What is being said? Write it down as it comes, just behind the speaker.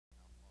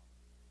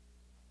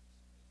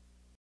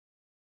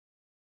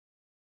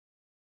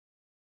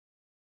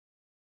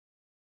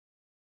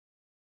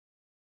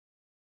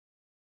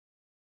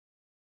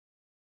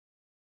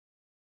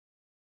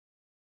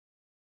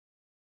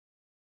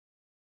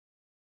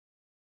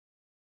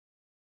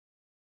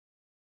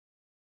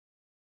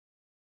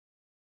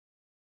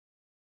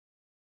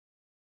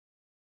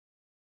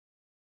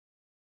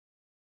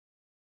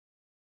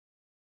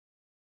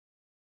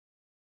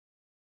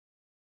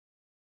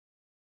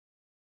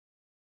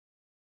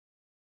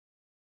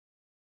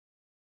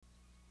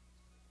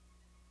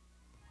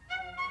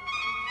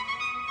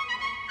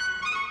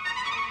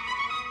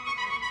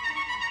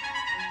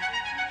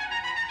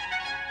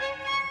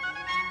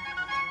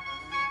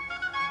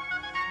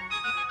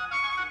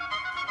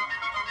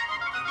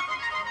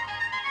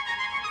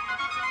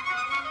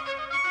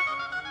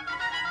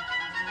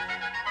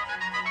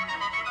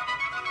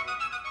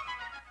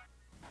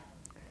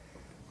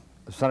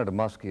Senator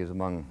Muskie is,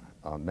 among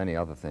many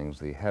other things,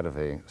 the head of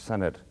a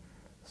Senate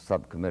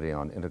subcommittee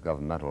on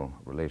intergovernmental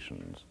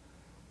relations.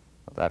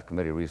 That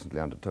committee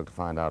recently undertook to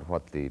find out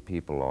what the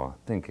people are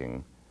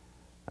thinking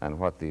and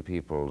what the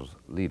people's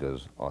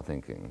leaders are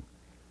thinking.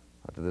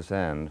 To this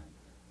end,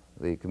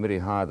 the committee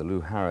hired the Lou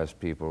Harris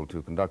people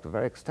to conduct a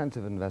very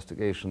extensive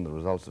investigation, the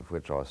results of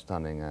which are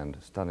stunning and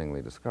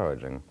stunningly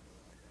discouraging.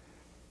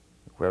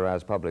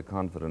 Whereas public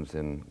confidence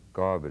in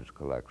garbage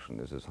collection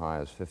is as high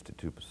as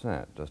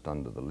 52%, just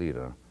under the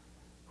leader,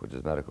 which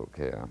is medical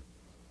care,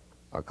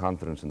 our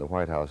confidence in the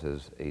White House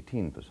is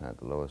 18%,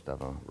 the lowest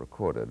ever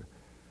recorded.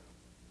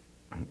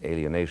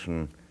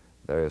 Alienation,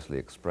 variously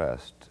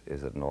expressed,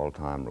 is at an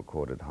all-time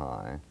recorded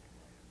high.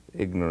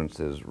 Ignorance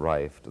is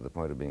rife to the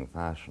point of being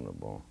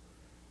fashionable.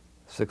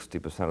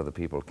 60% of the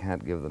people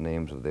can't give the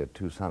names of their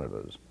 2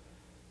 senators.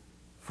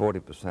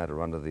 40%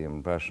 are under the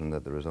impression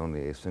that there is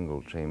only a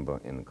single chamber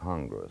in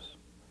Congress.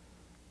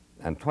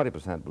 And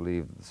 20%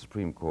 believe that the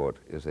Supreme Court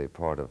is a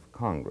part of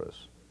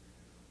Congress,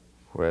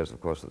 whereas,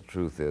 of course, the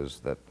truth is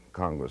that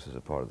Congress is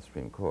a part of the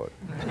Supreme Court.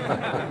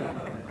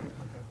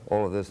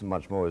 All of this and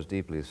much more is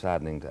deeply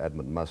saddening to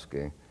Edmund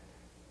Muskie,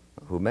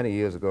 who many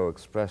years ago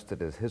expressed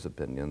it as his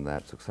opinion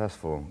that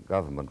successful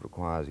government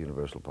requires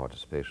universal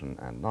participation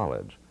and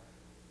knowledge.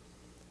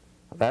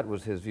 That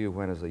was his view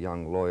when, as a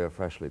young lawyer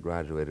freshly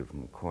graduated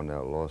from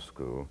Cornell Law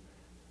School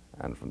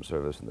and from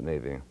service in the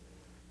Navy,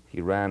 he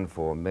ran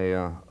for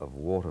mayor of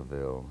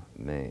Waterville,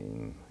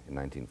 Maine in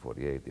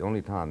 1948, the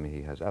only time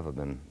he has ever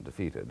been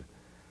defeated.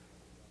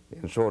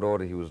 In short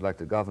order, he was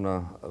elected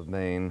governor of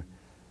Maine,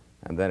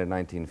 and then in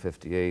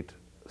 1958,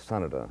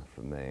 senator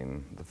from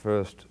Maine, the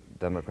first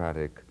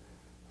Democratic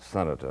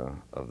senator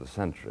of the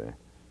century,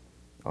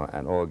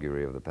 an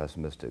augury of the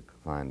pessimistic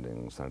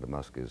findings Senator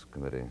Muskie's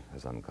committee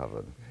has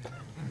uncovered.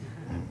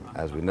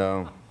 As we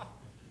know,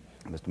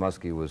 Mr.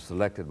 Muskie was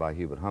selected by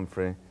Hubert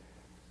Humphrey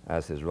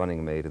as his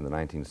running mate in the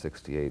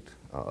 1968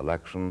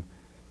 election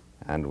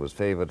and was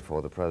favored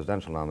for the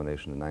presidential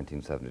nomination in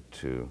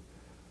 1972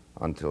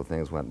 until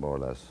things went more or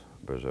less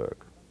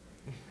berserk.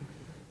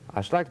 I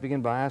should like to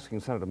begin by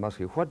asking Senator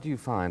Muskie, what do you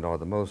find are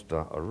the most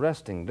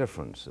arresting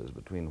differences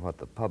between what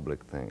the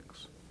public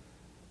thinks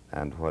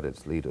and what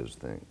its leaders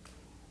think?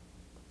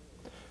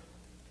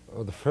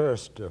 Well, the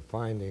first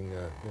finding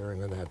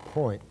bearing on that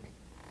point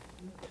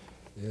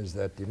is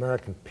that the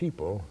American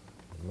people,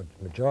 the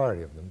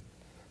majority of them,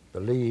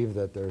 believe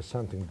that there is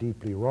something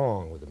deeply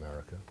wrong with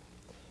America,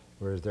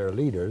 whereas their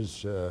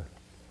leaders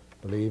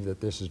believe that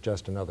this is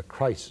just another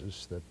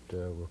crisis that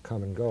will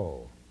come and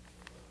go.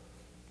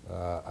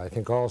 I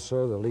think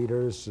also the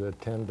leaders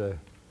tend to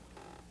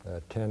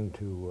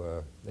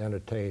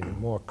entertain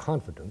more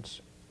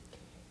confidence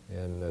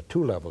in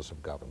 2 levels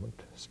of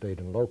government, state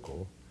and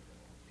local,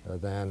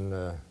 than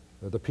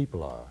the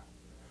people are.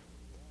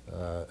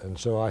 And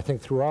so I think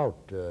throughout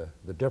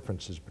the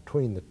differences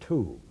between the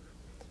 2,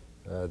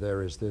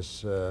 there is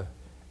this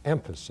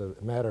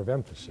matter of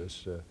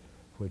emphasis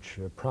which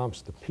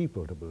prompts the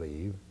people to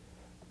believe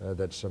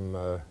that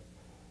some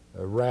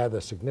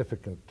rather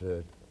significant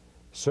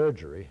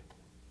surgery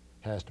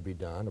has to be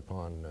done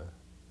upon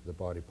the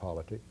body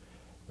politic,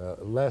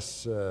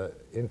 less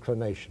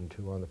inclination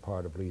to on the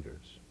part of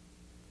leaders.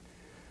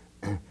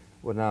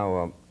 Well,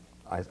 now,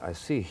 I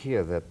see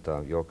here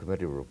that your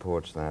committee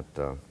reports that,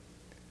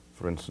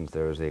 for instance,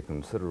 there is a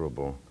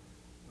considerable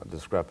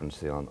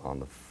discrepancy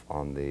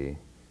on the,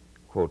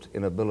 quote,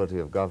 inability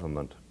of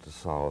government to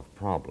solve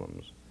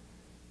problems,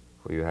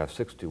 where you have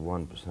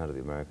 61% of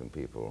the American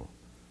people,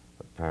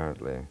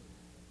 apparently,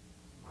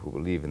 who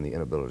believe in the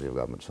inability of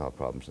government to solve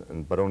problems,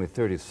 but only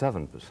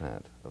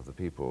 37% of the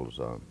people's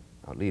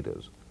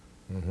leaders.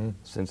 Mm-hmm.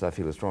 Since I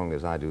feel as strongly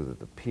as I do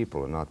that the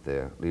people and not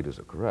their leaders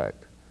are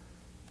correct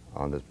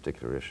on this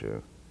particular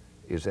issue,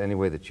 is there any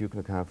way that you can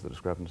account for the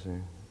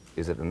discrepancy?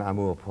 Is it an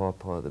amour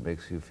propre that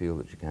makes you feel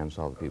that you can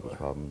solve the people's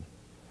problems?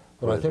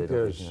 Well, I think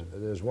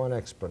there's one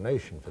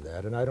explanation for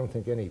that, and I don't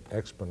think any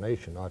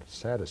explanation ought to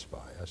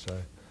satisfy us.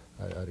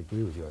 I'd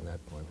agree with you on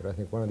that point, but I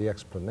think one of the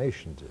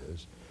explanations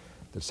is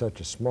that such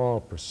a small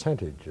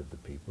percentage of the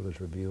people, as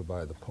revealed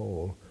by the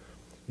poll,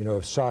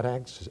 have sought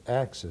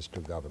access to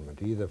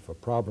government, either for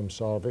problem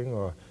solving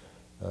or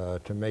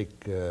to make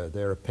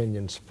their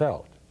opinions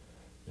felt.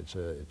 It's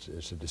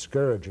a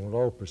discouraging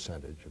low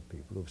percentage of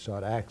people who've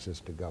sought access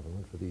to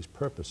government for these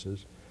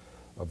purposes.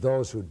 Of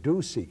those who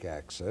do seek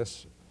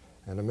access,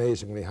 an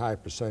amazingly high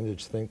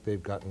percentage think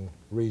they've gotten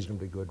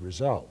reasonably good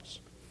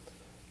results.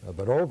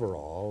 But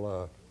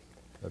overall,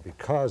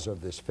 because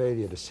of this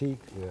failure to seek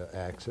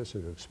access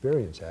or to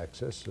experience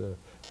access,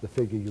 the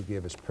figure you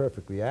give is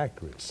perfectly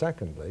accurate.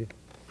 Secondly,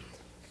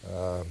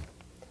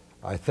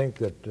 I think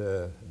that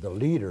the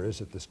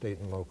leaders at the state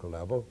and local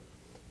level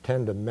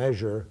tend to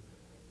measure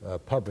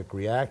public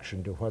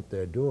reaction to what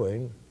they're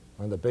doing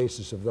on the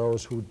basis of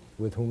those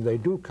with whom they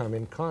do come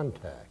in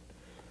contact.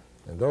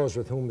 And those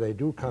with whom they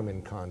do come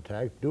in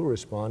contact do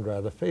respond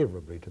rather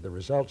favorably to the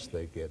results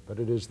they get. But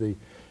it is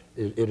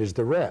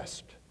the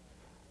rest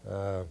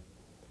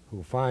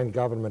who find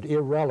government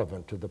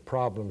irrelevant to the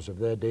problems of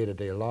their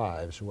day-to-day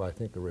lives, who I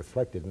think are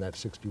reflected in that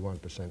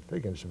 61%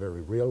 figure. It's a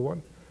very real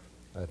one.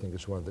 I think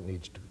it's one that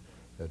needs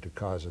to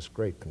cause us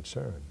great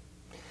concern.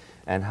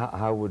 And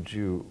how would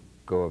you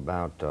go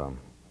about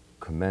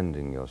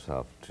commending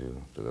yourself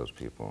to those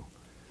people?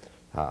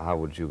 How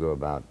would you go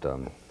about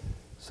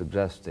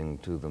suggesting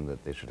to them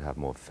that they should have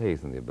more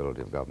faith in the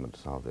ability of government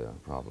to solve their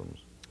problems?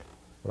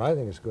 Well, I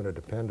think it's going to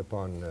depend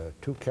upon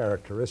two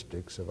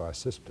characteristics of our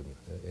system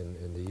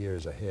in the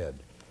years ahead.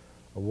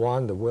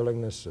 One, the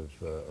willingness of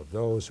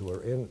those who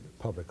are in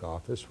public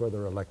office,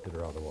 whether elected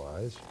or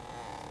otherwise,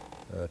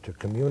 to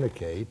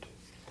communicate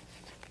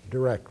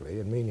directly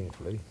and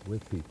meaningfully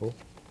with people,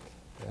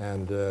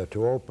 and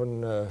to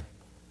open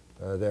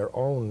their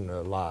own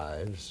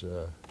lives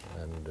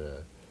and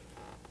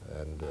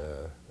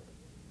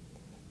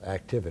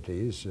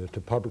activities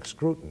to public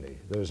scrutiny.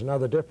 There's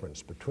another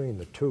difference between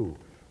the two,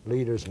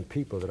 leaders and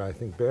people, that I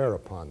think bear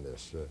upon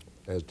this,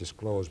 as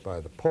disclosed by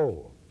the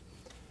poll.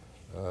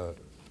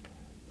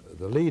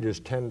 The leaders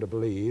tend to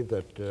believe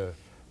that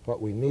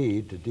what we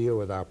need to deal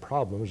with our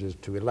problems is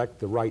to elect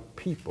the right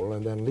people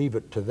and then leave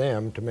it to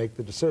them to make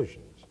the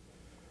decisions.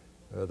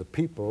 The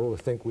people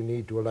think we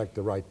need to elect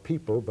the right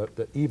people, but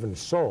that even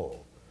so,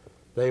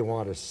 they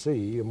want to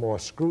see more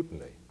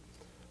scrutiny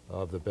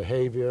of the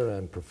behavior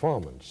and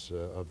performance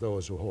of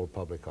those who hold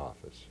public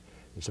office.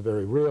 It's a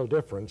very real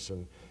difference,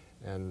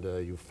 and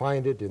you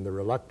find it in the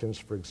reluctance,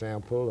 for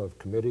example, of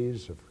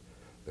committees of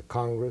the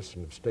Congress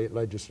and of state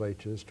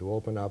legislatures to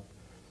open up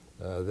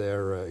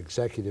their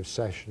executive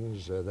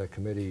sessions, their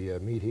committee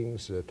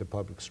meetings to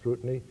public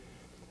scrutiny.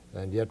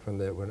 And yet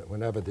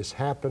whenever this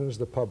happens,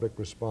 the public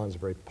responds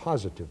very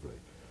positively.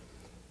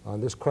 On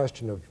this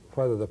question of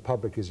whether the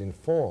public is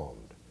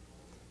informed,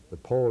 the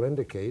poll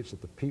indicates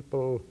that the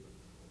people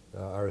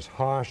are as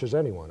harsh as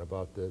anyone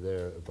about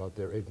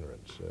their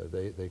ignorance.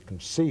 They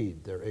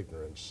concede their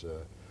ignorance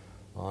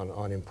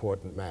on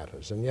important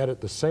matters. And yet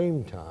at the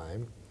same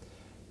time,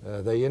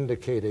 they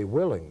indicate a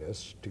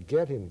willingness to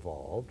get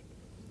involved,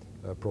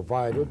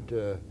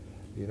 provided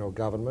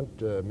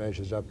government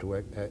measures up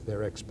to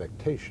their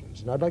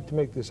expectations. And I'd like to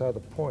make this other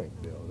point,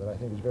 Bill, that I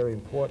think is very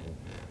important.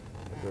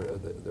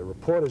 The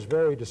report is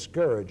very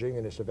discouraging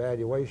in its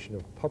evaluation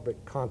of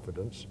public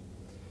confidence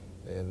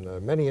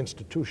in many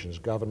institutions,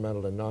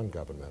 governmental and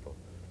non-governmental.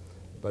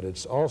 But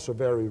it's also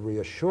very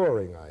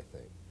reassuring, I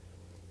think,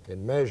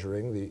 in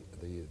measuring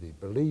the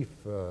belief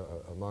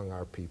among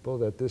our people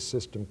that this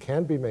system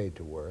can be made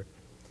to work,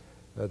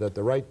 that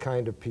the right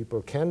kind of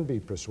people can be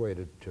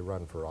persuaded to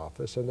run for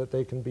office, and that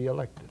they can be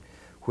elected.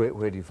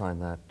 Where do you find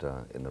that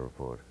in the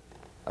report?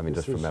 I mean,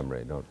 just from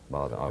memory, don't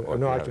bother.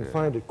 No, I can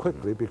find it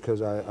quickly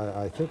because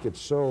I think it's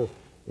so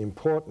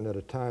important at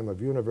a time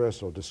of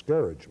universal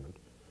discouragement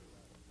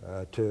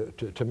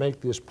to make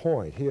this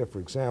point. Here, for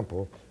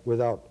example,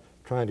 without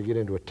trying to get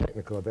into a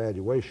technical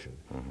evaluation,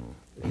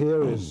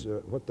 here is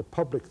what the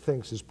public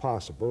thinks is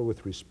possible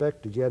with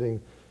respect to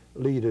getting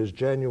leaders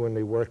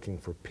genuinely working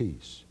for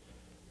peace.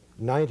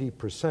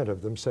 90%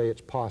 of them say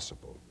it's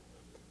possible.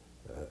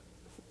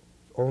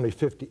 Only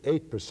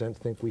 58%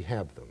 think we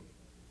have them.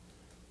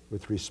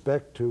 With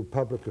respect to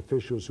public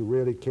officials who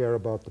really care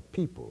about the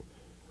people,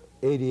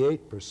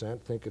 88%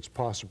 think it's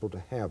possible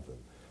to have them.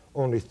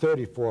 Only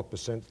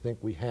 34% think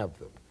we have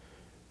them.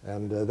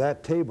 And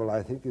that table,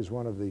 I think, is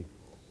one of the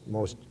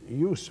most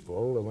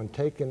useful when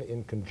taken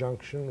in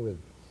conjunction with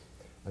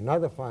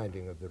another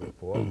finding of the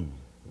report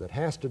that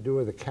has to do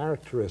with the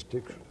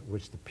characteristics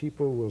which the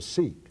people will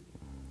seek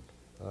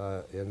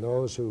in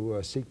those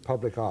who seek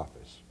public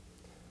office.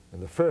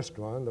 And the first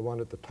one, the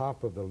one at the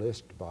top of the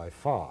list by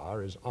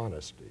far, is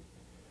honesty.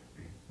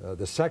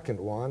 The second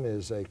one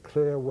is a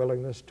clear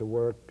willingness to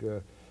work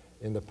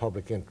in the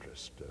public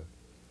interest.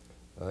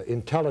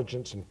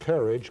 Intelligence and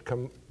courage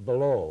come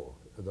below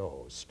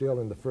those, still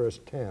in the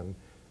first 10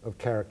 of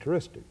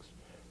characteristics.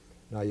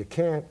 Now, you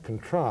can't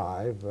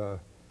contrive,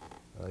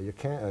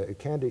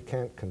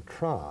 can't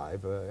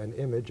contrive an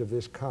image of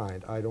this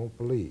kind, I don't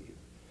believe,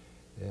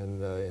 in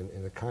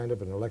the kind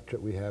of an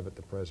electorate we have at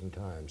the present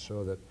time,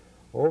 so that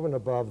over and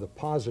above the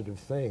positive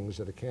things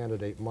that a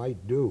candidate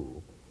might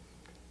do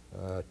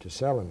to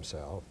sell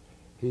himself,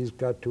 he's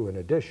got to, in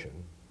addition,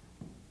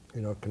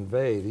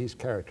 convey these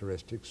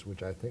characteristics,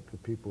 which I think the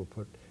people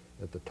put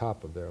at the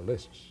top of their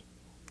lists.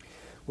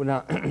 Well,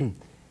 now,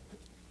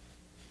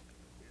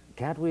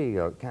 can't we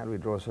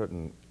draw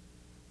certain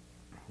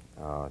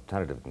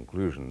tentative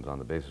conclusions on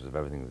the basis of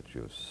everything that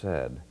you've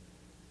said,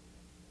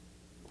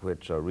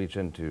 which reach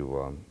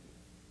into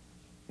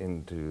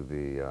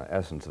the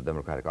essence of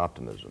democratic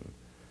optimism?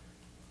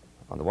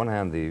 On the one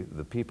hand,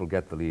 the people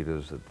get the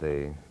leaders that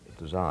they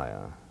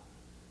desire,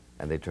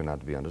 and they turn out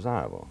to be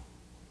undesirable,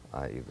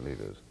 i.e. the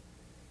leaders.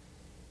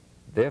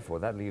 Therefore,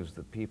 that leaves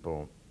the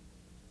people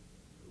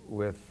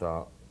with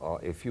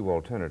a few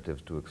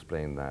alternatives to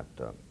explain that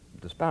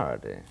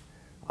disparity.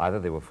 Either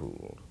they were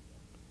fooled,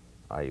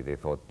 i.e. they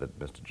thought that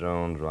Mr.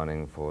 Jones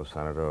running for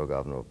senator or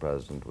governor or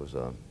president was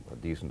a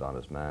decent,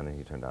 honest man, and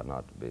he turned out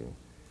not to be.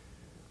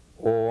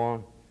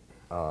 Or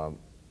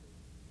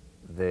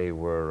they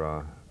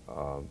were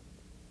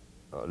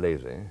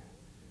lazy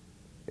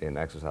in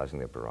exercising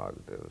their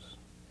prerogatives,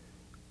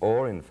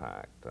 or in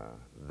fact,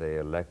 they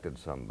elected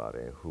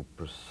somebody who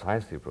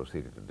precisely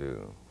proceeded to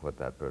do what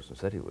that person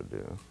said he would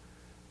do,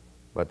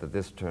 but that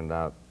this turned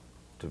out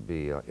to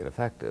be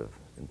ineffective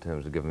in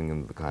terms of giving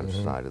them the kind of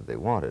society that they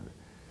wanted.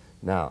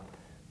 Now,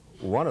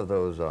 one of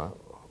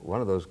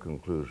those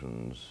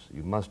conclusions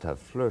you must have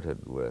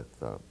flirted with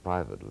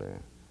privately,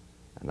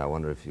 and I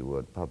wonder if you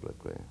would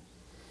publicly.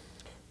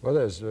 Well,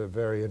 there's a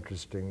very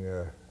interesting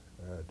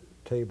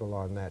table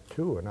on that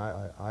too, and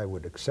I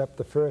would accept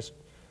the first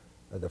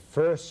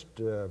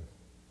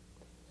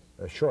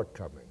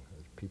shortcoming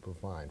that people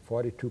find.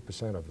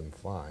 42% of them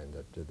find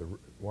that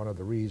one of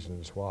the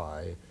reasons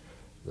why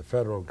the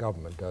federal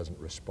government doesn't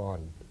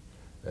respond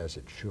as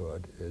it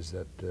should is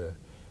that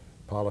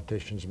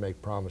politicians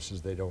make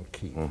promises they don't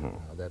keep.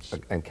 That's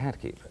and can't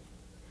keep.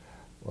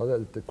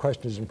 Well, the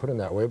question isn't put in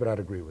that way, but I'd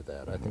agree with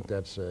that. I think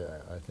that's.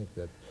 I think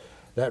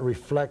that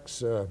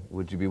reflects.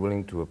 Would you be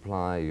willing to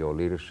apply your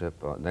leadership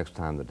next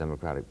time the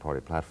Democratic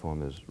Party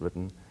platform is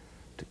written,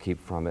 to keep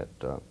from it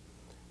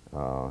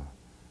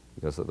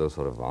those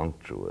sort of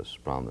unctuous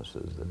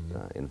promises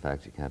that, in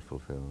fact, you can't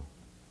fulfill?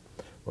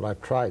 Well,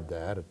 I've tried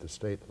that at the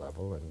state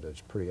level, and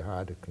it's pretty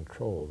hard to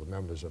control the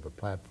members of a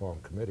platform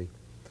committee,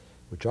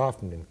 which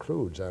often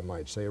includes, I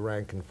might say,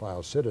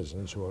 rank-and-file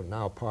citizens who are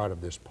now part of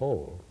this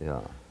poll.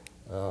 Yeah.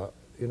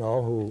 You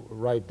know, who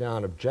write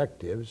down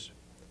objectives.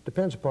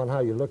 Depends upon how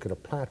you look at a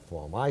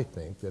platform. I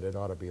think that it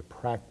ought to be a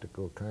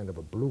practical kind of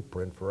a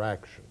blueprint for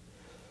action.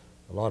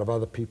 A lot of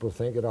other people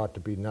think it ought to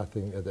be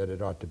nothing, that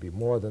it ought to be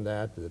more than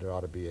that it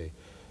ought to be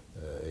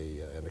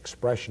an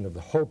expression of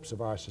the hopes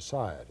of our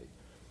society.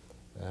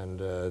 And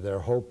their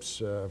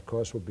hopes, of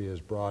course, would be as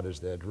broad as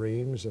their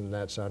dreams, and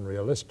that's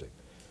unrealistic.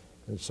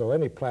 And so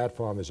any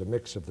platform is a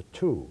mix of the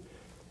two.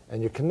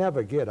 And you can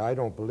never get, I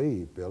don't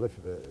believe, Bill,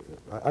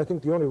 I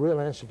think the only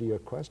real answer to your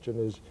question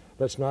is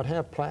let's not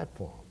have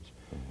platforms.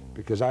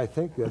 Because I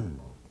think that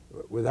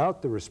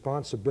without the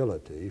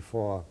responsibility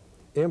for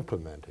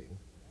implementing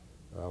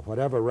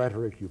whatever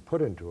rhetoric you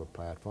put into a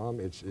platform,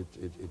 it's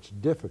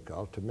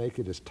difficult to make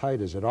it as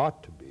tight as it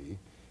ought to be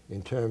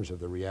in terms of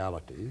the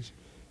realities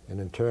and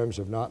in terms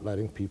of not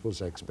letting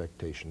people's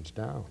expectations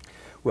down.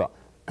 Well,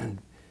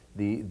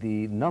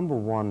 the number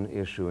one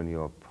issue in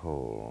your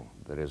poll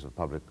that is of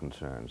public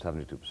concern,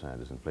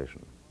 72%, is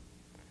inflation.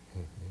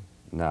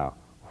 Now,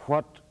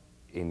 what,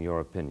 in your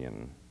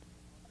opinion,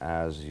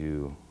 as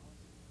you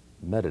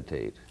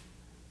meditate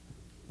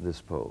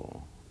this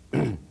poll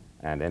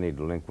and any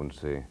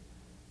delinquency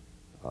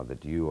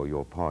that you or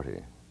your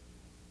party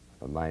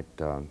might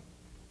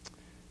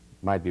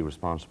be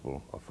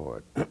responsible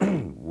for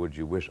it, would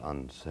you wish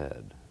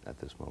unsaid at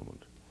this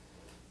moment?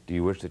 Do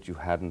you wish that you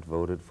hadn't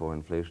voted for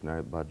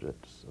inflationary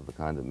budgets of the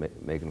kind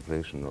that make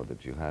inflation, or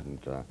that you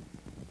hadn't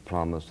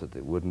promised that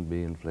there wouldn't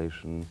be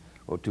inflation?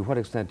 Or to what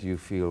extent do you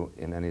feel,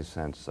 in any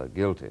sense,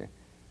 guilty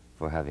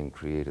for having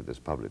created this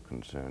public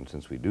concern,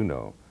 since we do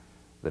know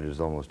that it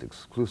is almost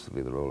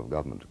exclusively the role of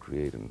government to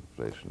create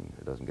inflation?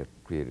 It doesn't get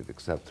created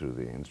except through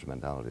the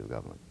instrumentality of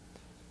government.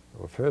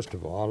 Well, first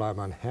of all, I'm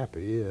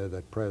unhappy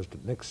that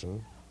President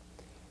Nixon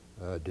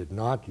did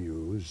not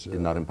use...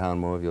 Did not impound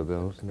more of your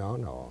bills? No,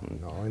 no,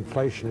 no.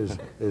 Inflation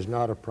is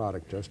not a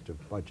product just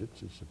of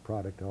budgets. It's a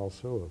product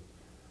also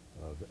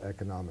of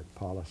economic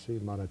policy,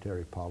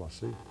 monetary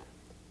policy,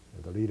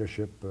 the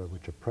leadership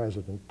which a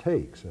president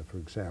takes. For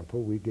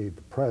example, we gave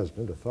the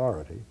president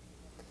authority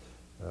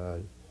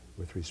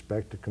with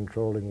respect to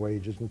controlling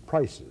wages and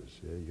prices.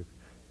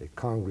 A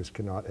Congress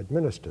cannot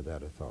administer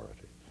that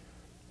authority.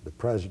 The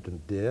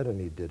president did,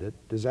 and he did it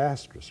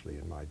disastrously,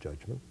 in my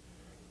judgment.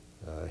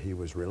 He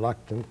was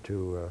reluctant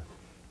to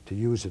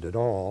use it at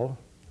all.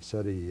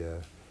 Said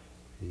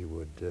he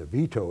would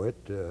veto it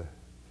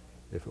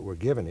if it were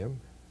given him.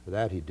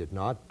 That he did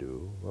not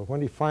do. Well,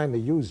 when he finally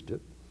used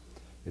it,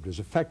 it was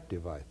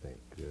effective, I think.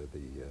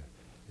 The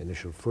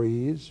initial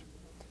freeze,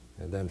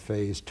 and then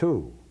phase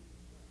two.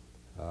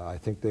 I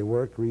think they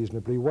worked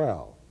reasonably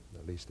well.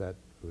 At least that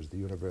was the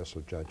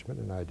universal judgment,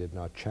 and I did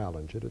not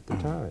challenge it at the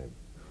time.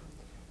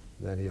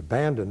 Then he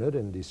abandoned it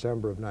in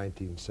December of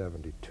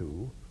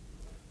 1972,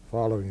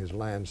 following his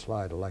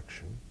landslide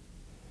election.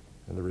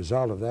 And the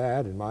result of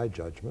that, in my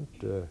judgment,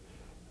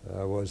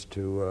 was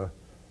to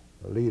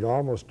lead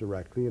almost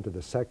directly into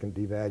the second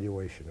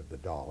devaluation of the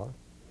dollar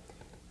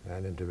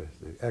and into the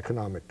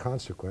economic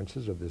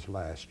consequences of this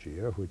last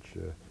year, which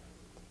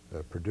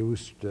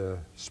produced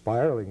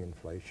spiraling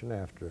inflation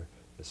after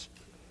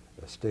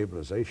a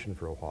stabilization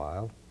for a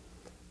while,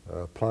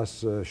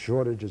 plus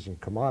shortages in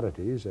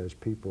commodities as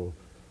people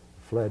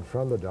fled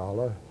from the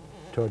dollar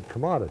toward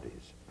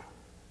commodities.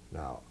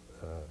 Now,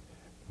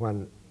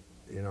 when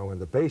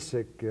the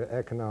basic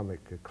economic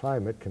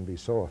climate can be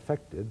so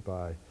affected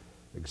by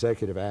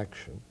executive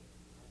action,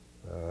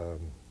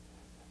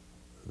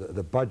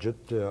 the budget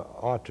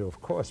ought to,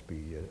 of course,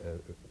 be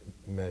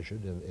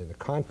measured in the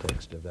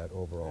context of that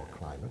overall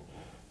climate,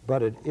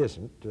 but it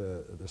isn't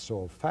the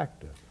sole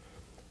factor.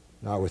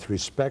 Now, with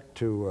respect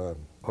to...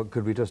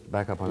 could we just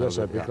back up on that? Yes,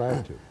 I'd be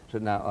glad to. So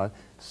now,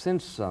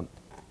 since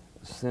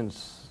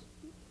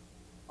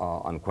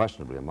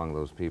unquestionably among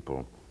those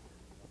people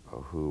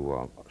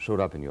who showed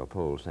up in your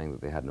poll saying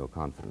that they had no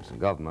confidence in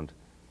government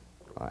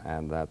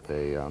and that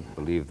they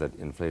believe that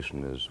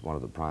inflation is one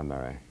of the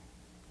primary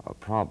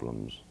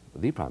problems,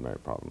 the primary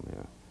problem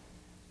here,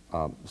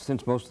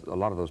 since a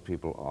lot of those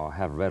people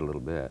have read a little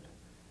bit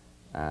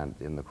and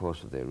in the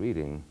course of their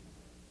reading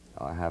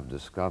have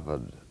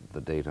discovered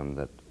the datum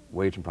that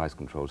wage and price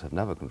controls have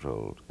never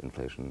controlled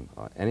inflation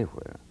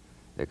anywhere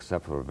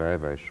except for a very,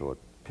 very short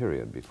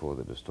period before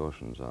the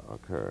distortions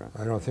occur.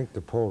 I don't think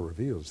the poll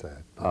reveals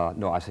that.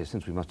 No, I say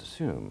since we must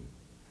assume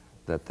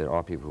that there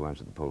are people who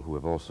answered the poll who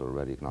have also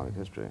read economic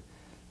history,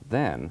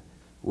 then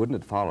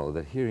wouldn't it follow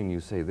that hearing you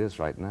say this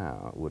right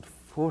now would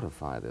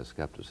fortify their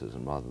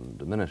skepticism rather than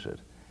diminish it?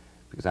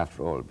 Because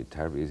after all, it would be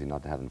terribly easy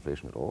not to have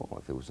inflation at all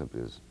if it was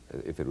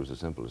as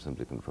simple as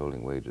simply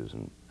controlling wages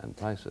and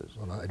prices.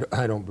 Well,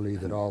 I don't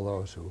believe that all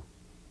those who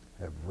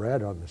have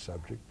read on the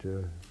subject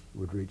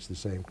would reach the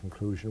same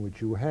conclusion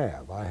which you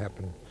have. I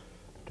happen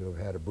to have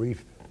had a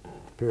brief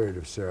period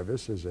of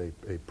service as a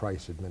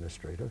price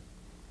administrator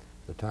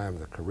at the time of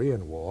the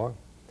Korean War.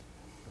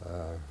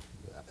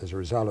 As a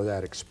result of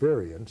that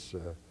experience,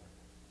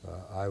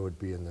 I would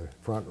be in the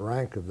front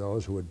rank of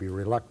those who would be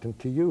reluctant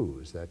to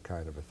use that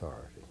kind of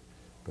authority.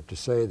 But to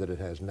say that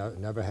it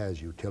never has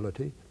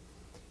utility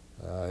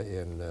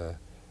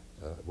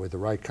with the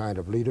right kind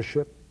of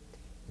leadership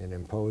in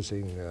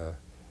imposing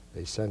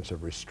a sense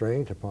of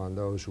restraint upon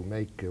those who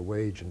make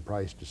wage and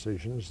price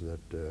decisions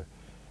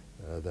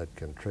that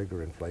can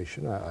trigger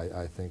inflation,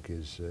 I think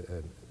is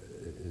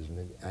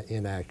an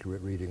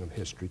inaccurate reading of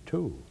history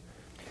too.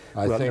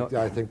 I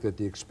think that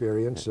the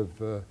experience of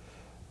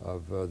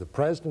the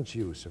President's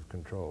use of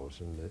controls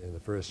in the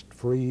first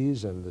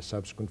freeze and the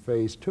subsequent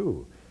phase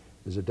two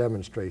is a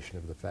demonstration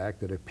of the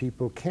fact that if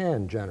people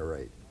can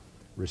generate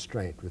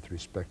restraint with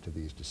respect to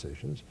these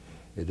decisions,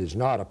 it is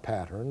not a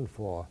pattern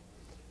for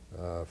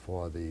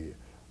the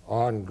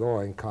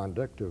ongoing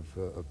conduct of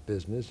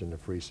business in a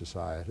free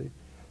society,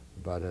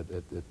 but at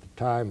the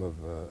time of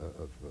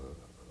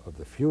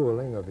the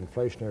fueling of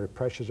inflationary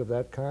pressures of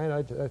that kind,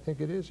 I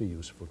think it is a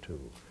useful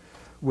tool.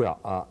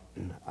 Well,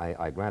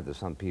 I grant that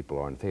some people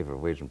are in favor of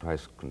wage and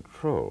price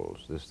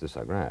controls. This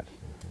I grant.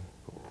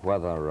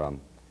 Whether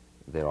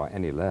there are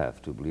any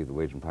left who believe the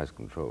wage and price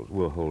controls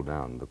will hold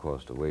down the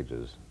cost of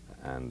wages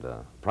and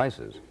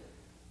prices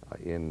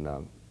in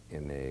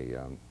a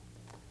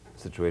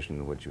situation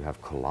in which you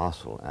have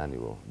colossal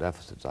annual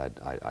deficits,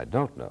 I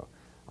don't know.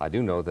 I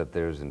do know that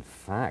there's in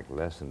fact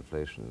less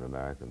inflation in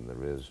America than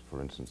there is, for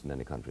instance, in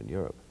any country in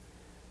Europe.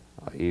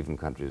 Even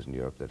countries in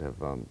Europe that have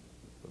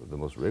the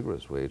most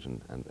rigorous wage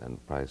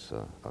and price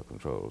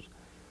controls.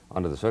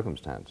 Under the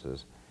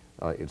circumstances,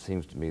 it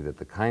seems to me that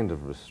the kind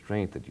of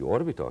restraint that you ought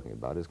to be talking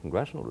about is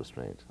congressional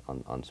restraint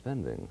on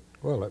spending.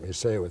 Well, let me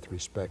say with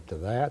respect to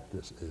that,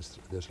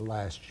 this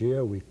last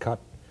year we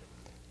cut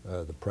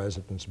the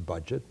President's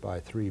budget by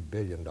 $3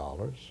 billion.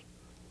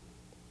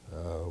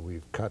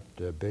 We've cut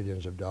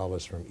billions of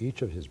dollars from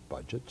each of his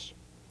budgets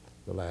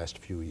the last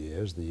few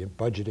years. The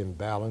budget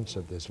imbalance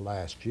of this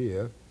last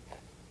year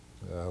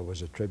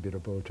was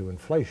attributable to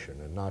inflation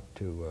and not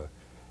to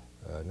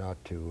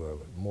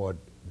more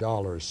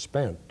dollars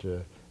spent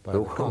by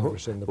the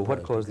Congress and the President. But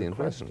what caused the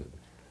inflation? inflation?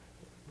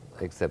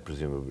 Except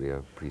presumably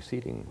a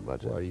preceding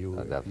budget. Well,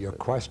 your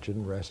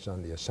question rests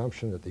on the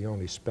assumption that the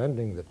only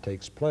spending that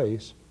takes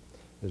place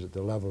is at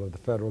the level of the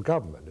federal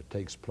government. It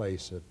takes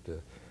place at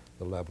the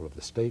level of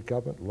the state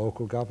government,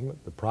 local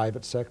government, the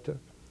private sector,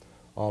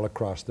 all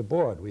across the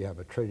board. We have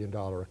a $1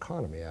 trillion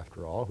economy,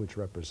 after all, which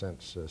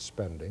represents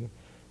spending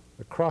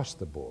across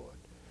the board.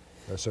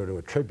 So to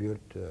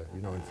attribute,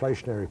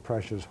 inflationary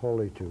pressures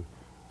wholly to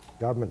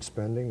government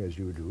spending, as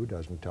you do,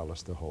 doesn't tell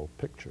us the whole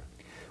picture.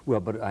 Well,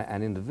 but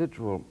an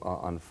individual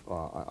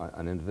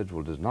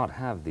does not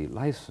have the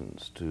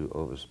license to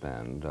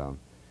overspend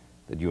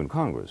that you in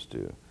Congress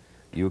do.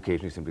 You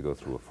occasionally simply go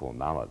through a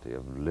formality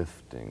of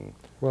lifting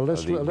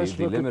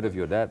the limit of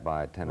your debt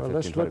by $10 or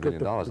 $15, $20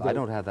 billion. I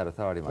don't have that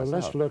authority myself. Well,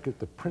 let's look at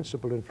the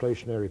principal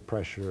inflationary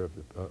pressure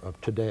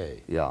of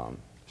today. Yeah.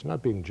 It's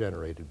not being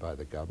generated by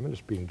the government.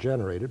 It's being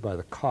generated by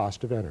the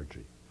cost of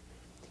energy.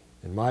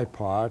 In my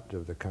part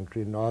of the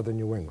country, in northern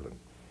New England,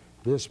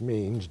 this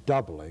means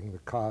doubling the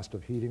cost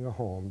of heating a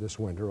home this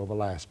winter over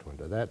last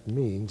winter. That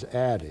means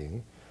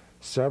adding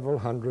several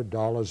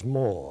 $100s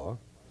more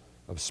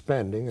of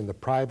spending in the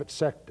private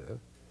sector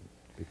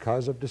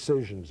because of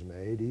decisions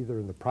made either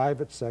in the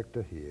private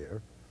sector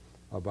here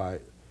or by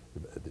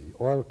the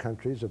oil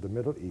countries of the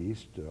Middle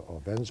East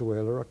or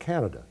Venezuela or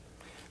Canada.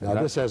 Now,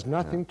 this has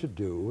nothing to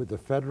do with the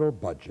federal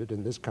budget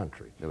in this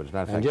country.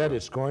 And yet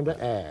it's going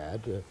to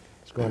add,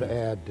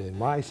 in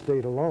my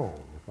state alone,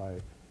 if I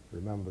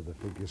remember the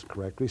figures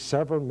correctly,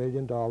 several $1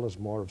 million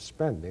more of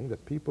spending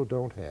that people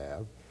don't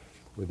have,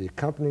 with the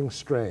accompanying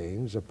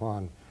strains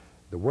upon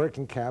the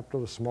working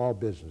capital of small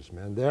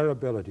businessmen, their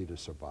ability to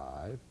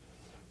survive,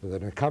 with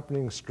an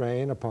accompanying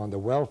strain upon the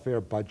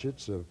welfare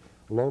budgets of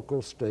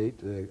local,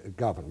 state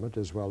government,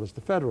 as well as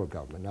the federal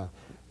government. Now,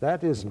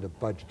 that isn't a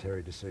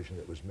budgetary decision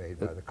that was made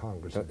by the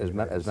Congress of the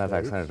United States. As a matter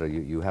of fact, Senator,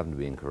 you happen to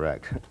be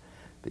incorrect,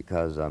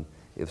 because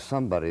if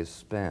somebody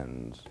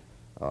spends,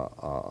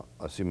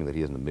 assuming that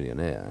he isn't a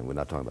millionaire, and we're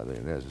not talking about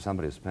millionaires, if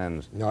somebody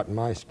spends... Not in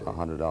my state.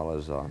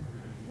 $100 on,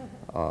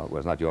 well,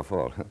 it's not your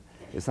fault.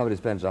 If somebody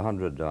spends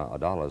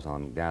 $100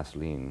 on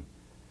gasoline,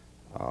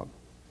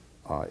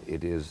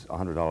 it is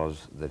 $100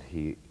 that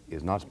he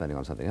is not spending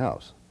on something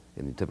else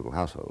in the typical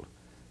household,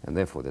 and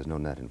therefore there's no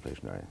net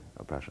inflationary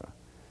pressure.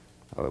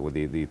 With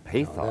the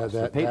pathos,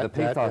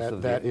 no,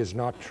 that is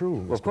not true,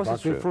 Mr. Well, of course Buckley.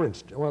 it's true. For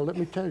instance, well, let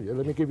me tell you,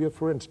 let me give you a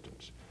for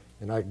instance,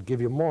 and I can give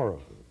you more of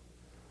them.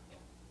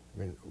 I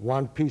mean,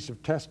 one piece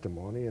of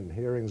testimony in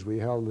hearings we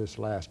held this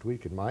last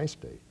week in my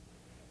state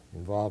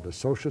involved a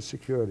Social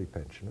Security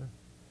pensioner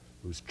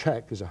whose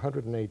check is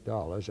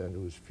 $108 and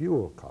whose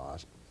fuel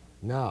cost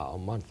now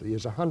monthly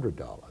is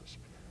 $100.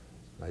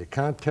 Now, you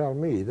can't tell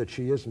me that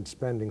she isn't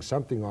spending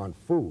something on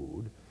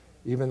food,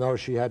 even though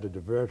she had to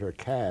divert her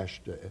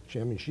cash to,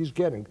 I mean, she's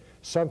getting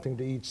something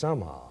to eat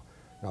somehow.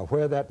 Now,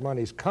 where that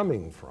money's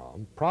coming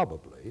from,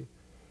 probably,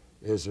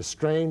 is a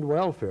strained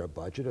welfare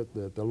budget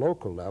at the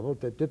local level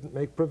that didn't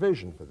make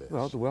provision for this.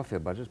 Well, the welfare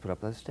budget is put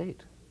up by the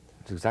state.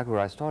 That's exactly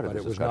where I started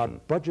this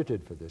discussion. But it was not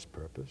budgeted for this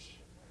purpose.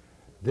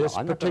 This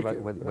I'm particular...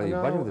 not whether you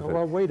budgeted for it.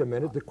 Well, wait a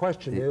minute. The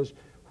question is,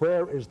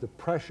 where is the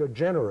pressure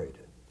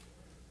generated?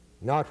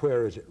 Not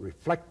where is it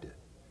reflected.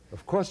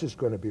 Of course it's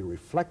going to be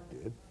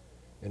reflected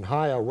in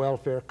higher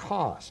welfare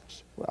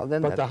costs. Well,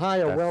 then but the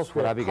higher that's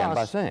welfare what I began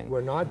costs by saying.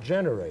 were not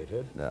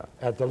generated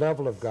at the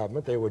level of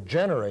government. They were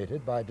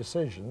generated by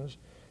decisions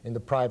in the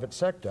private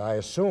sector. I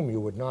assume you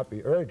would not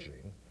be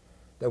urging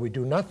that we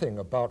do nothing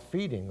about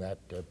feeding that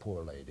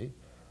poor lady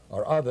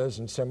or others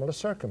in similar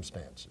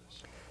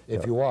circumstances.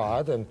 If you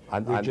are, then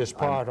we just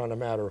part on a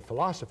matter of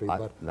philosophy.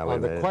 But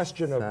on the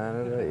question of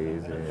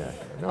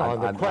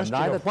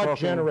what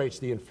generates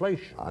the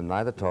inflation. I'm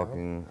neither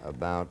talking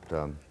about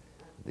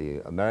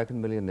the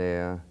American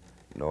millionaire,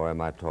 nor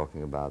am I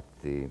talking about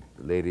the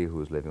lady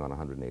who's living on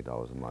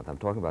 $108 a month. I'm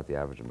talking about the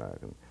average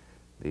American.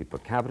 The per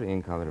capita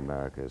income in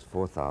America is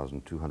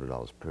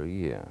 $4,200 per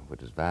year,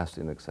 which is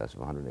vastly in excess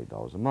of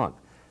 $108 a month.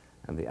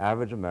 And the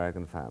average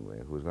American family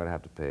who's going to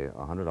have to pay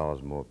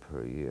 $100 more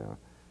per year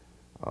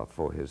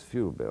for his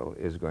fuel bill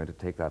is going to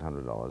take that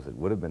 $100 that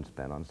would have been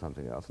spent on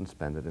something else and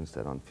spend it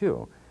instead on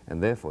fuel.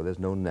 And therefore, there's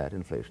no net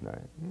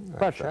inflationary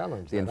pressure. I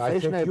challenge that. I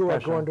think you are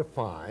going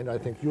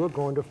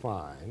to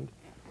find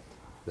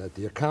that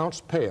the accounts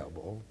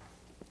payable,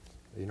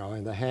 you know,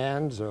 in the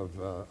hands of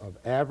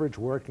average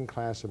working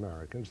class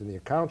Americans and the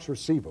accounts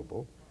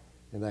receivable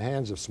in the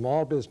hands of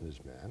small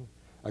businessmen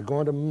are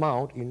going to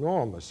mount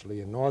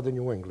enormously in northern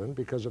New England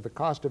because of the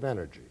cost of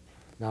energy.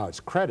 Now, it's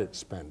credit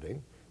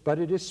spending, but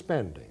it is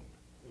spending.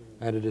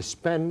 And it is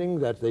spending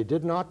that they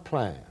did not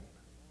plan.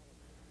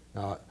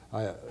 Now,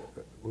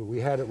 we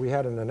had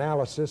an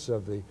analysis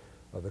of the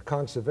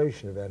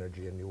conservation of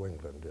energy in New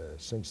England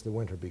since the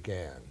winter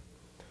began.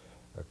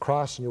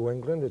 Across New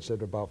England, it's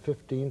at about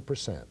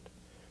 15%.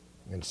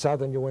 In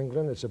southern New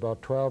England, it's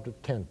about 12 to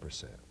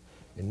 10%.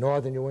 In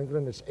northern New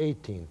England, it's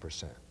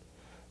 18%.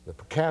 The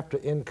per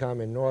capita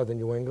income in northern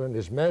New England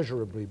is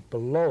measurably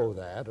below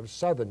that of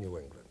southern New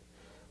England,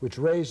 which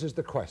raises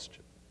the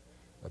question.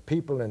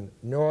 People in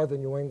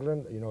northern New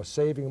England, you know,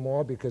 saving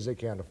more because they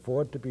can't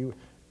afford to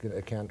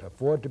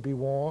be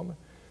warm.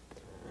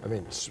 I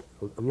mean,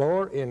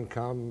 lower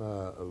income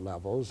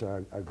levels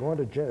are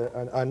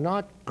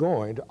not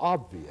going to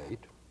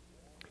obviate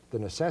the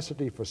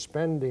necessity for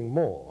spending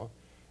more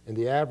in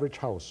the average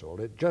household.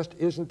 It just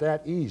isn't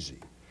that easy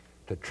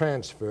to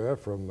transfer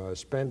from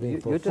spending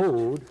for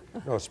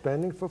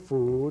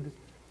food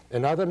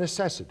and other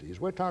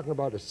necessities. We're talking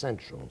about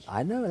essentials.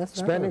 I know, that's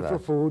spending for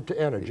food to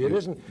energy. It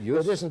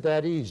isn't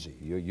that easy.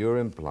 You're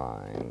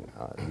implying,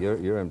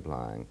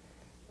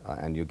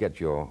 and you get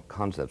your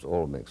concepts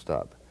all mixed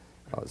up.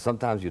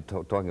 Sometimes you're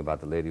talking about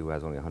the lady who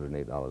has only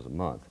 $108 a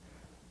month.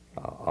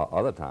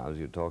 Other times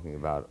you're talking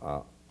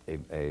about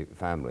a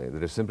family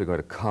that is simply going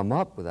to come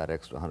up with that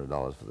extra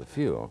 $100 for the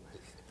fuel.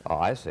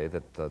 I say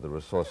that the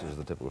resources of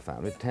the typical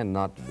family tend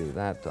not to be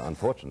that,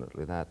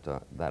 unfortunately, that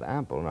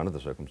ample. And under the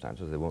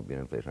circumstances, there won't be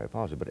an inflationary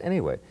policy. But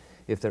anyway,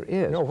 if there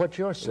is... No, what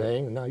you're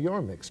saying, now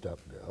you're mixed up,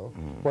 Bill.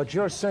 What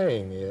you're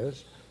saying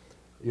is,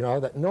 you know,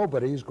 that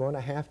nobody's going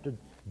to have to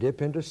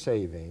dip into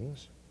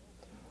savings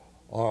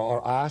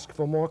or ask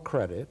for more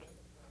credit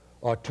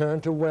or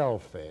turn to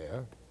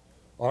welfare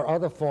or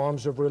other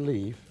forms of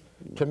relief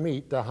to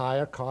meet the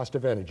higher cost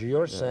of energy.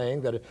 You're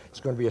saying that it's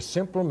going to be a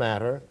simple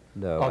matter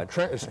of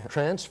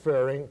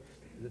transferring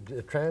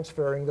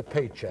the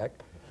paycheck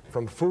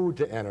from food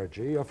to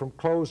energy or from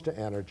clothes to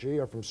energy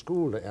or from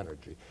school to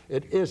energy.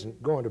 It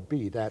isn't going to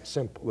be that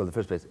simple. Well, in the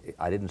first place,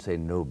 I didn't say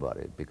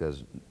nobody,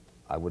 because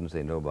I wouldn't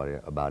say nobody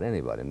about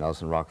anybody,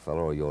 Nelson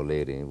Rockefeller or your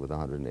lady with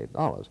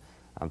 $108.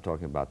 I'm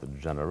talking about the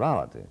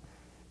generality.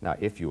 Now,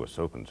 if you were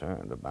so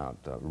concerned about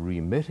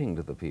remitting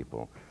to the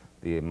people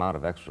the amount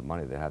of extra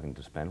money they're having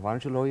to spend, why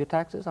don't you lower your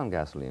taxes on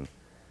gasoline?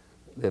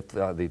 If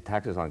the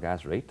taxes on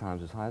gas are 8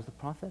 times as high as the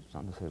profits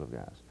on the sale of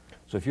gas.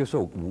 So if you're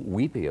so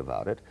weepy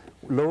about it,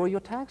 lower your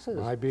taxes.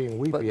 My being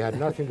weepy had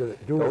nothing to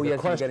do with oh, the yes,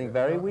 question. you're getting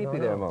very weepy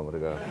there a moment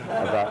ago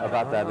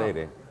about that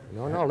lady.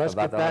 No, let's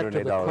get back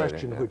to the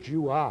question which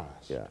you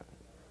asked. Yeah.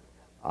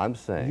 I'm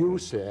saying... You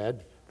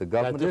said the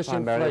government that is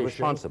primarily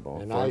responsible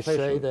and for I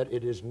inflation. say that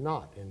it is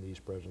not in these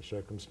present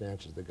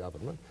circumstances the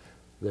government.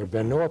 There have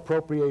been no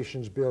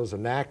appropriations bills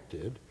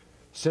enacted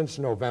since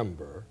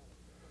November.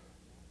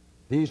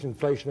 These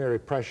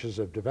inflationary pressures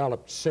have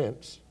developed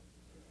since,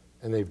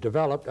 and they've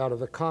developed out of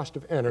the cost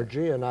of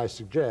energy, and I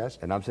suggest...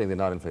 And I'm saying they're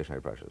not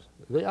inflationary pressures.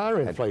 They are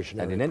inflationary pressures.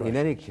 And in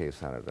any case,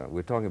 Senator,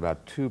 we're talking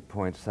about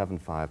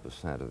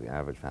 2.75% of the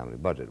average family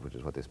budget, which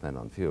is what they spend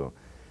on fuel.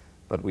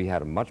 But we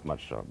had a much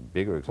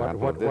bigger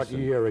example of this. What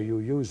year are you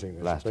using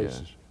as last a basis?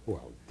 Year.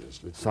 Well,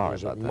 Sorry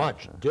there's about a that.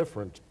 much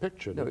different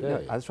picture today. No,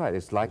 that's right.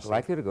 It's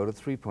likely to go to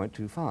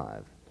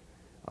 3.25.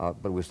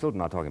 But we're still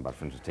not talking about,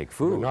 for instance, take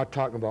food. We're not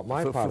talking about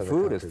my part of the country.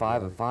 Food is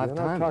five times. We're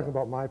not talking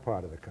about my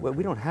part of the country. Well,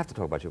 we don't have to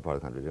talk about your part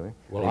of the country, do we?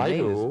 Well, I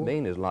do.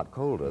 Maine is a lot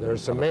colder.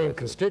 There's some Maine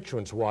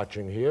constituents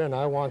watching here, and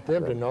I want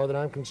them to know that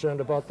I'm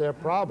concerned about their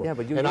problem. Yeah,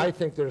 but and I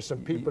think there's some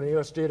people in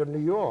your state of New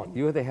York,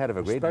 you're the head of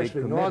a great big committee,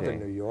 especially northern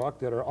New York,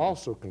 that are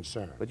also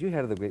concerned. But you're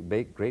head of the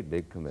great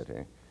big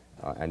committee,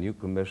 and you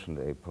commissioned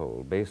a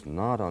poll based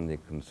not on the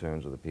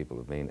concerns of the people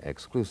of Maine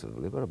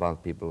exclusively, but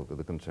about the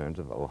concerns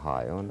of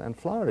Ohio and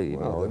Florida,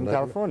 even, and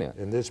California.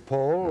 In this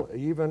poll,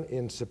 even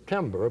in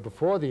September,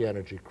 before the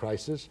energy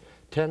crisis,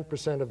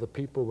 10% of the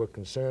people were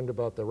concerned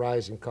about the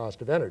rising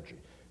cost of energy.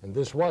 And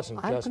this wasn't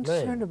just Maine. I'm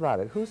concerned about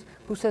it.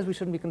 Who says we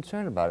shouldn't be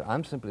concerned about it?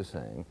 I'm simply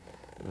saying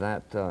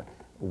that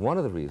one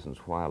of the reasons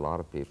why a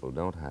lot of people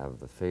don't have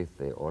the faith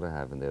they ought to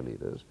have in their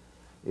leaders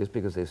is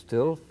because they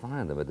still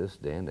find them at this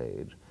day and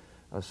age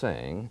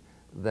saying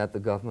that the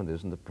government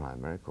isn't the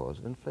primary cause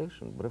of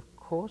inflation. But of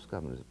course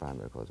government is the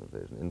primary cause of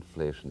inflation.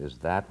 Inflation is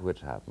that which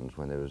happens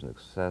when there is an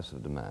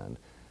excessive demand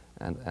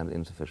and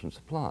insufficient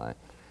supply.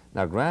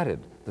 Now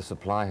granted, the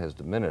supply has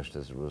diminished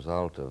as a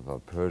result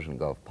of Persian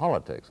Gulf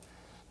politics,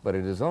 but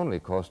it is only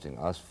costing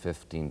us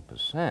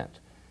 15%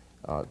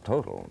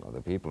 total. Now, the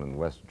people in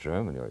West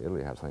Germany or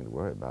Italy have something to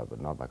worry about,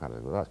 but not by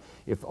contact with us.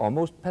 If our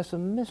most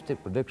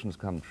pessimistic predictions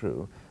come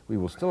true, we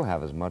will still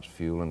have as much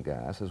fuel and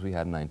gas as we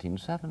had in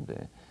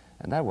 1970.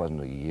 And that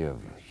wasn't a year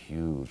of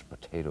huge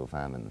potato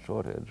famine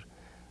shortage.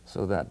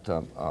 So that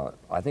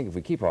I think if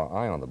we keep our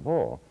eye on the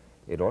ball,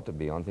 it ought to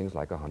be on things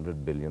like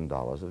 $100 billion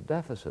of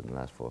deficit in the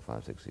last 4,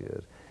 5, 6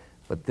 years.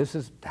 But this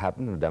has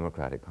happened in a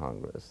Democratic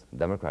Congress,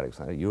 Democratic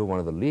Senate. You were one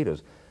of the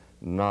leaders,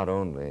 not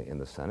only in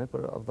the Senate,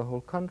 but of the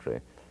whole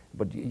country.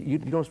 But you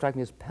don't strike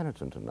me as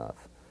penitent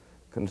enough,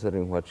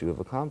 considering what you have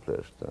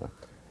accomplished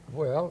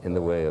in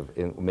the way of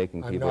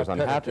making people as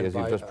unhappy as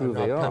you've just proved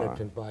they are. I'm not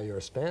penitent by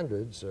your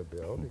standards,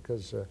 Bill,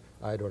 because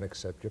I don't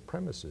accept your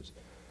premises.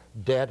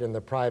 Debt in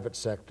the private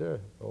sector,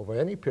 over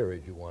any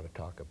period you want to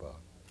talk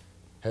about,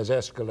 has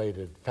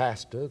escalated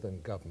faster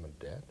than government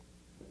debt.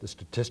 The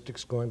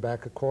statistics going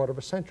back a quarter of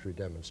a century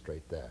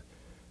demonstrate that.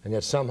 And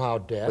yet somehow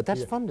debt... But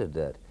that's funded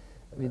debt.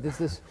 I mean,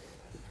 this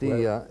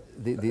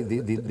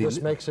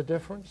makes a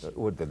difference?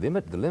 The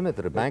limit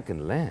that a bank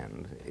can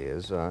lend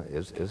is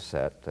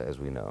set, as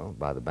we know,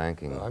 by the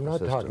banking I'm not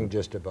system. talking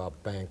just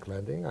about bank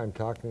lending. I'm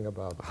talking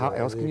about... How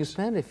else can you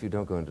spend if you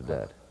don't go into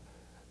debt?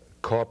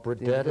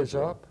 Corporate debt is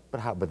up.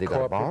 But they got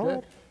to borrow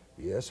it?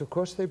 Yes, of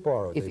course they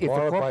borrow. If a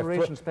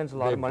corporation spends a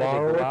lot of money, they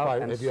go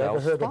out and Have you ever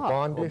heard of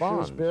bond issues,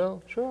 bonds.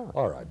 Bill? Sure.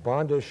 All right.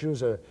 Bond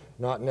issues are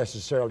not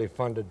necessarily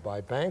funded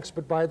by banks,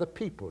 but by the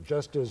people,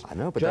 just as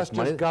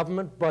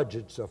government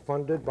budgets are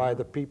funded by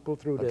the people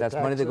through their taxes. But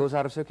that's money that goes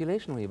out of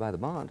circulation when you buy the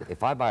bond.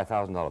 If I buy a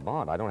 $1,000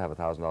 bond, I don't have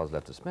 $1,000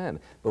 left to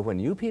spend. But when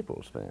you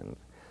people spend,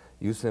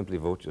 you simply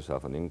vote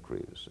yourself an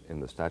increase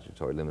in the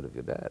statutory limit of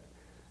your debt,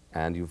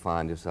 and you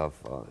find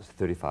yourself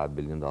 $35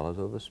 billion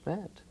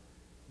overspent.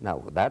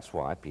 Now, that's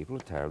why people are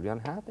terribly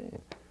unhappy.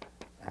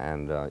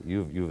 And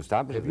you've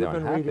established that they're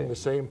unhappy. Have you been reading the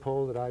same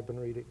poll that I've been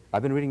reading?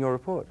 I've been reading your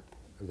report.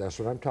 That's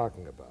what I'm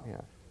talking about.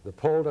 Yeah. The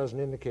poll doesn't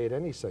indicate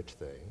any such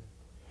thing.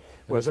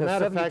 Well, as a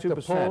matter of fact,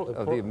 72%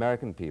 of the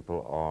American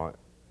people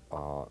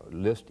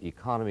list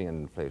economy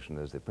and inflation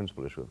as the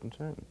principal issue of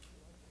concern.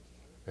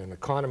 And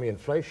economy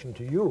inflation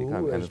to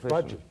you is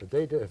budget, but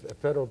they did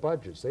federal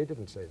budgets. They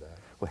didn't say that.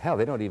 Well, hell,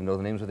 they don't even know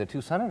the names of their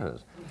 2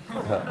 senators.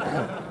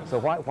 So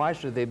why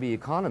should they be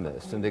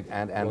economists and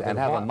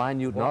have a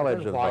minute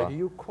knowledge of? Why do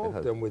you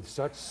quote them with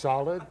such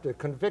solid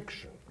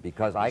conviction?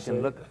 Because I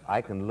can look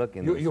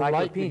in the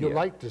encyclopedia. You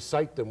like to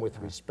cite them with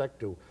respect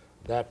to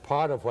that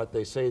part of what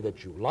they say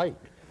that you like.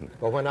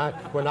 But when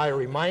I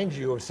remind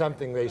you of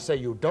something they say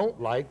you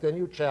don't like, then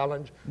you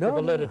challenge the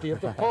validity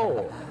of the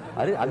poll.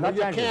 You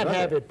can't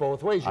have it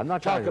both ways. You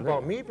talk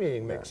about me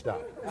being mixed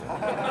up. You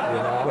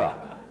know?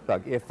 Well,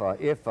 look,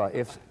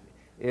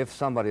 if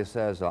somebody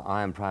says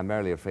I am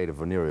primarily afraid of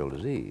venereal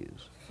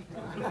disease,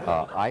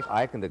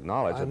 I can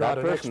acknowledge I'm that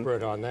not person. an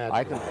expert on that.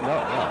 I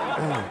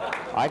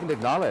can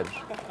acknowledge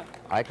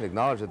I can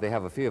acknowledge that they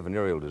have a fear of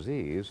venereal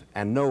disease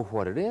and know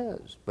what it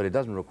is, but it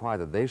doesn't require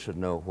that they should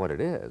know what it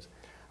is.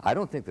 I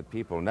don't think that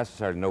people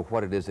necessarily know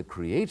what it is that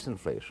creates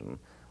inflation.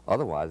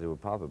 Otherwise, there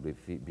would probably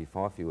be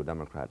far fewer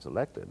Democrats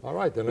elected. All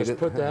right, then let's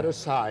put that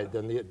aside.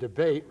 Then the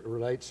debate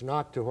relates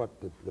not to what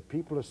the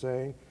people are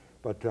saying,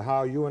 but to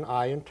how you and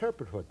I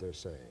interpret what they're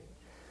saying.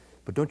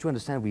 But don't you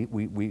understand,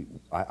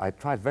 I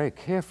tried very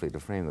carefully to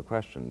frame the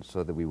question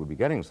so that we would be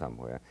getting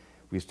somewhere.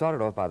 We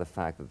started off by the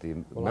fact that the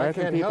Well,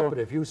 American I can't people... help it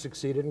if you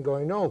succeeded in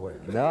going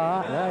nowhere.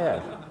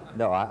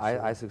 No,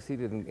 I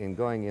succeeded in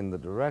going in the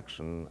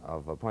direction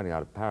of pointing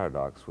out a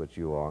paradox which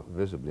you are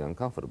visibly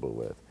uncomfortable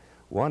with.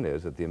 One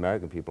is that the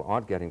American people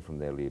aren't getting from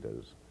their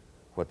leaders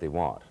what they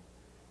want.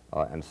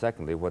 And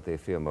secondly, what they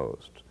fear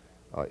most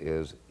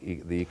is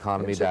the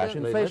economy dash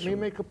inflation. Let me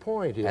make a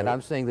point here. And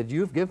I'm saying that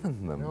you've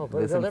given them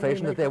this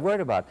inflation that they're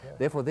worried about. Yeah.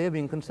 Therefore, they're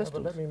being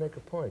consistent. But let me make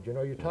a point. You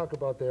know, you talk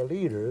about their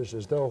leaders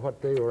as though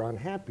what they were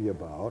unhappy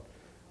about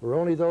were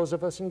only those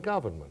of us in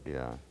government.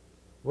 Yeah.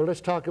 Well,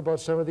 let's talk about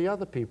some of the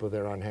other people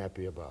they're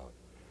unhappy about.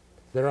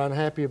 They're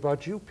unhappy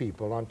about you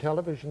people on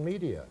television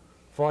media.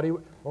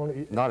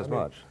 Not as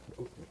much.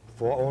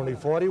 Only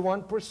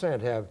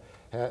 41% have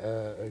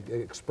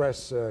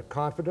express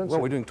confidence. Well,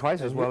 we're doing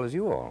twice as well as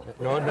you are.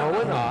 No,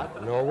 we're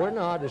not. No, we're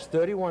not. It's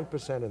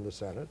 31% in the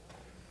Senate,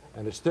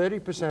 and it's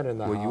 30% in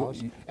the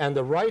House, and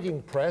the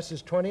writing press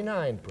is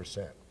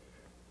 29%.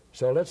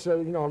 So let's,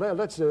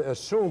 let's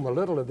assume a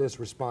little of this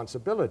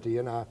responsibility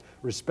in our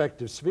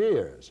respective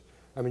spheres.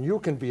 I mean, you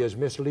can be as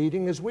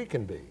misleading as we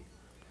can be,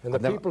 and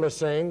people are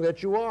saying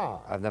that you are.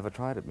 I've never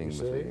tried it being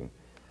misleading,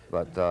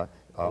 but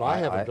well, I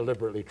haven't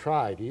deliberately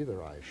tried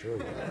either, I assure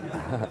you.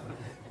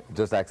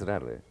 Just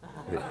accidentally.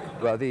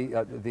 Well,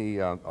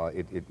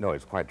 no,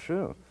 it's quite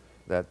true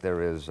that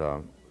there is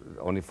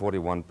only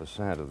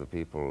 41% of the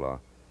people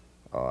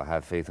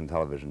have faith in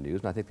television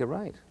news, and I think they're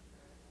right.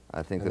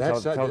 I think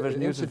that television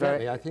news is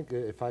very... I think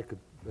if I could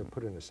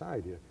put an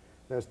aside here,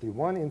 that's the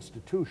one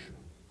institution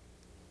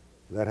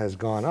that has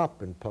gone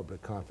up in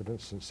public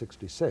confidence since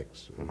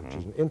 '66, which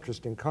is an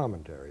interesting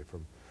commentary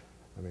from,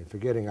 I mean,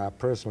 forgetting our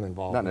personal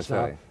involvement. Not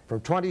necessarily.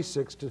 From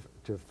 26 to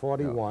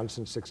 41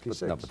 since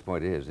 '66. But the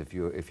point is, if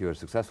you're a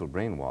successful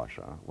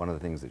brainwasher, one of the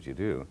things that you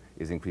do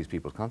is increase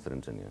people's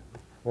confidence in you.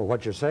 Well,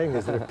 what you're saying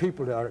is that if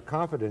people are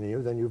confident in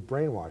you, then you've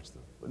brainwashed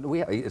them.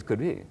 It could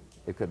be.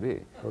 It could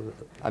be.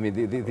 I mean,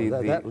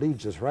 that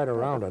leads us right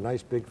around a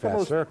nice big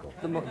fat circle.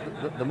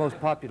 The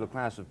most popular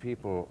class of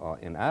people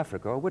in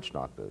Africa are witch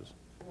doctors.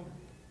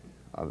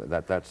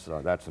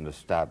 That's an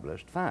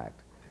established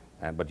fact.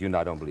 But you and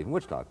I don't believe in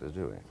witch doctors,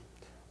 do we?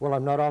 Well,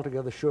 I'm not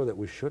altogether sure that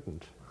we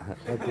shouldn't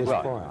at this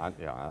point.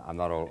 I'm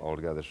not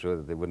altogether sure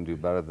that they wouldn't do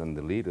better than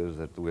the leaders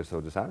that we're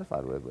so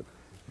dissatisfied with.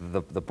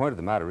 But the point of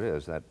the matter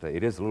is that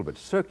it is a little bit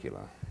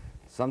circular.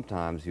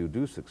 Sometimes you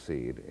do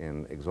succeed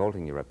in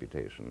exalting your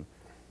reputation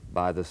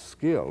by the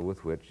skill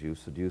with which you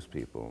seduce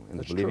people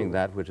into believing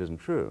that which isn't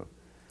true.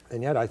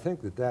 And yet I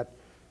think that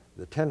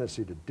the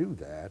tendency to do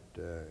that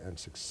and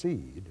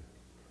succeed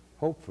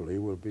hopefully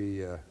will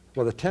be,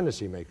 well, the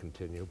tendency may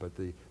continue, but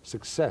the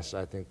success,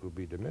 I think, will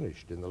be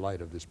diminished in the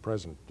light of this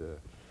present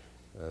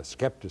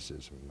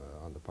skepticism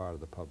on the part of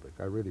the public.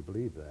 I really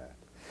believe that.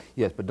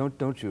 Yes, but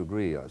don't you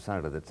agree,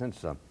 Senator, that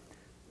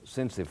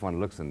since if one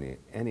looks in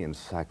any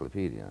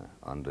encyclopedia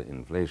under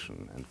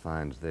inflation and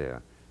finds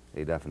there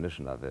a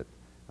definition of it,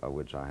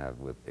 which I have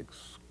with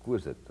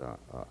exquisite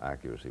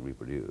accuracy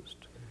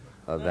reproduced,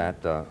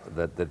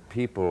 that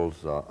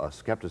people's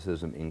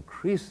skepticism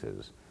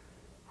increases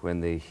when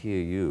they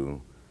hear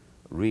you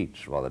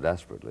reach rather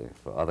desperately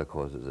for other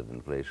causes of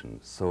inflation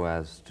so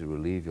as to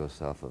relieve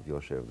yourself of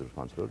your share of the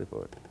responsibility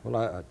for it.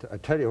 Well, I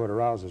tell you what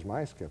arouses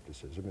my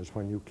skepticism is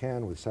when you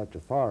can, with such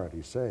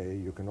authority, say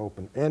you can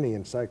open any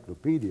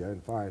encyclopedia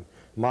and find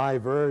my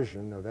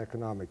version of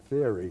economic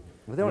theory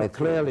that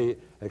clearly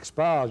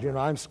espouse, you know,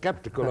 I'm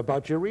skeptical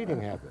about your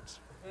reading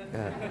habits.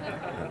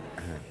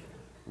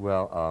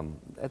 Well,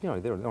 you know,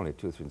 there are only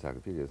 2 or 3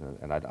 encyclopedias,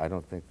 and I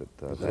don't think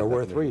that they're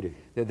worth reading.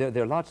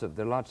 There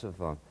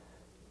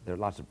are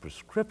lots of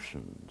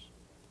prescriptions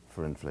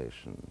for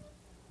inflation,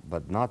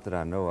 but not that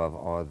I know of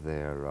are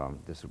there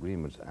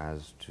disagreements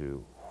as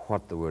to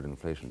what the word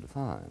inflation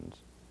defines.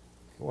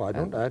 Well, I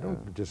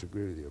don't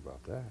disagree with you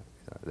about that.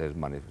 There's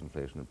money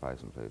inflation and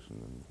price inflation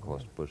and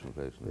cost push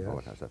inflation and all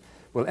that kind of stuff.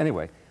 Well,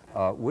 anyway,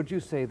 would you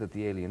say that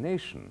the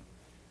alienation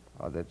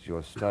that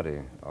your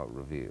study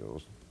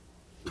reveals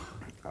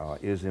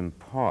is in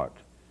part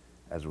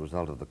as a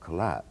result of the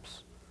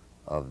collapse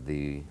of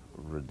the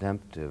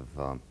redemptive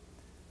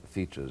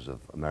features of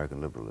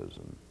American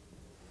liberalism?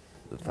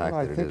 The fact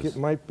well, I that think it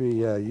might be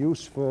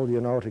useful,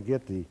 you know, to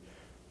get the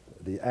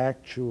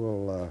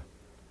actual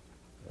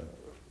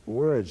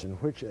words in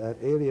which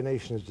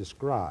alienation is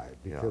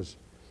described, because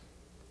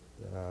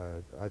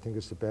I think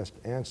it's the best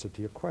answer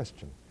to your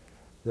question.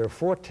 There are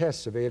 4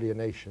 tests of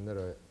alienation that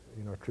are,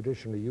 you know,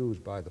 traditionally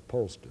used by the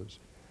pollsters,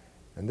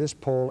 and this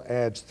poll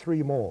adds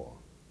 3 more.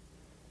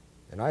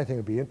 And I think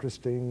it'd be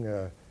interesting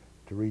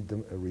to read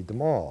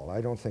them all. I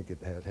don't think it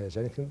has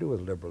anything to do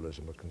with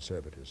liberalism or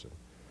conservatism.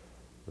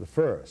 The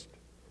first,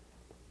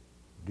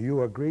 do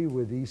you agree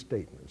with these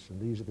statements? And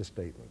these are the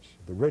statements.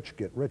 The rich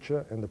get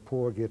richer and the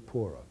poor get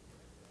poorer.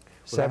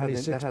 Well, that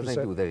has nothing to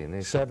do with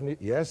alienation.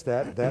 Yes,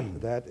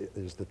 that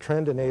is the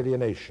trend in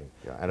alienation.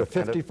 Yeah, and the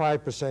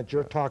 55%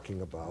 you're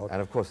talking about.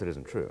 And of course it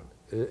isn't true.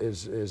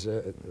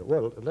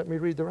 Well, let me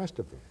read the rest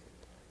of them.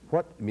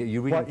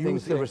 You read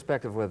things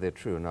irrespective of whether they're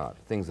true or not,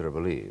 things that are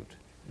believed.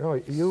 No,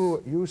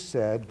 you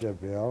said,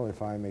 Bill,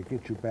 if I may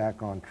get you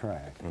back on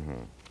track,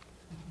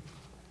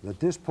 that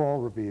this poll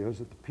reveals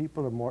that the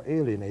people are more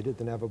alienated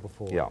than ever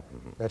before. Yeah.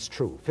 That's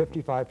true,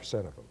 55%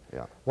 of them.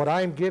 Yeah. What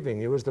I'm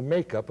giving you is the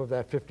makeup of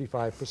that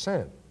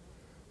 55%.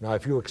 Now,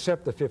 if you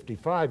accept the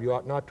 55, you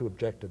ought not to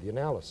object to the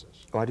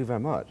analysis. Oh, I do very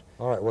much.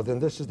 All right, well, then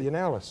this is the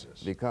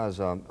analysis. Because,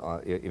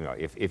 you know,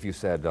 if you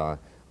said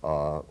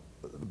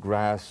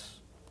grass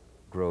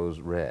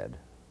grows red.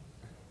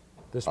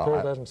 This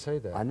poll doesn't say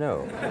that. I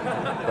know,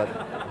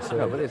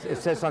 but it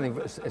says something.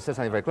 It says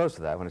something very close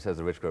to that when it says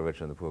the rich grow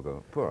richer and the poor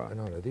go poorer.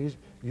 No, these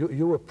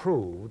you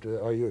approved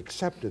or you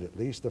accepted at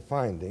least the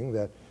finding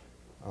that,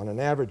 on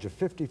an average of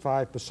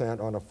 55%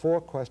 on a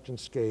 4-question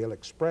scale,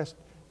 expressed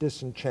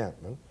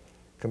disenchantment,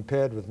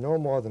 compared with no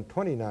more than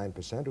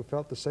 29% who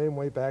felt the same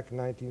way back in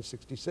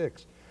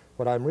 1966.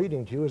 What I'm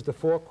reading to you is the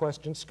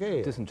 4-question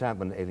scale.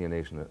 Disenchantment and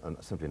alienation are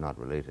simply not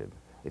related.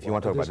 If you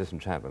want to talk about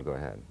disenchantment, go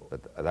ahead.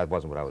 But that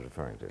wasn't what I was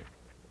referring to.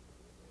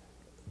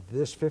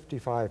 This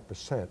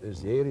 55%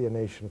 is the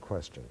alienation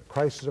question,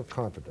 crisis of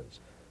confidence,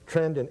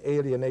 trend in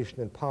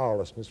alienation and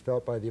powerlessness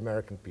felt by the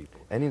American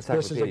people. Any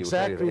encyclopedia will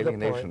tell you that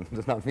alienation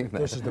does not mean that.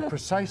 This is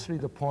precisely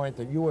the point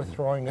that you were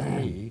throwing at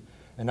me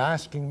and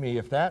asking me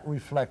if that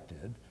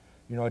reflected,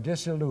 you know, a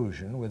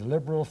disillusion with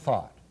liberal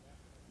thought.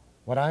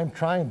 What I'm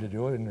trying to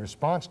do in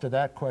response to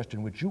that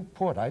question, which you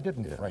put, I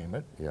didn't frame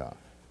it,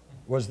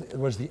 was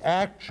the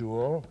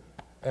actual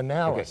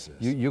analysis.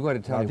 Okay. You're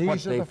going to tell me what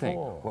they think.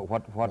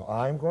 No,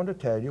 I'm going to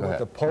tell you what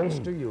the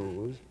pollster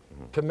used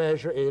to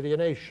measure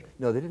alienation.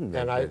 No, they didn't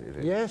measure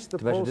alienation. Yes, the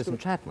to measure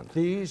disenchantment.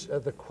 These are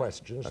the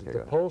questions that the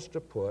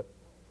pollster put.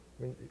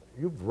 I mean,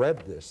 you've read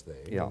this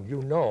thing, and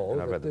you know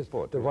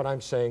that what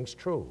I'm saying is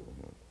true.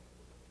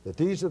 That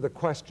these are the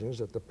questions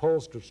that the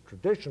pollsters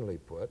traditionally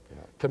put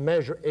to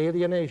measure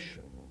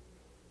alienation.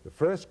 The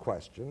first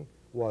question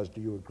was, do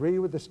you agree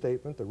with the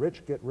statement, the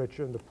rich get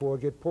richer and the poor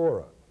get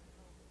poorer?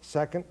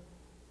 Second,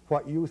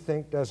 what you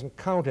think doesn't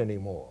count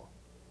anymore.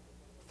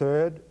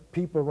 Third,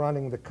 people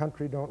running the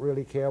country don't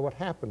really care what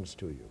happens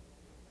to you.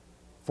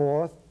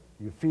 Fourth,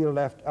 you feel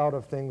left out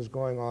of things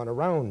going on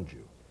around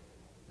you.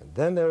 And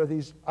then there are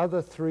these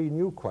other 3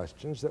 new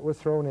questions that were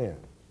thrown in.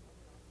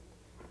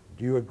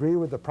 Do you agree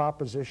with the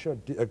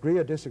proposition, agree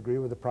or disagree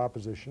with the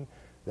proposition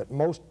that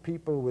most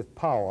people with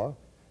power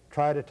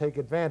try to take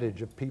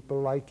advantage of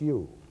people like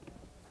you?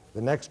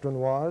 The next one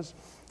was,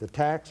 the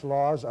tax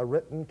laws are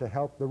written to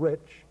help the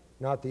rich,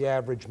 not the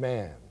average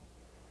man.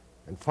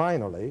 And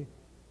finally,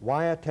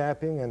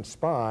 wiretapping and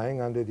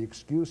spying under the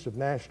excuse of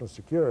national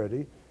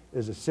security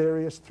is a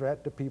serious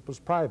threat to people's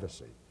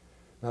privacy.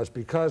 Now, it's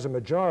because a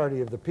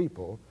majority of the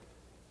people,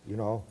 you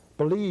know,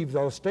 believe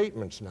those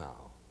statements now,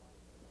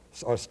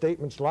 or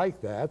statements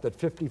like that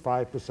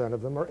 55%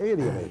 of them are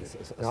alienated.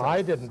 Now,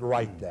 I didn't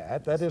write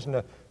that. That isn't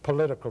a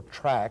political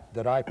tract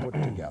that I put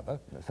together.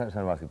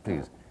 Senator Muskie,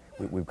 please.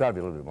 We've got to be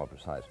a little bit more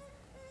precise.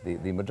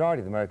 The majority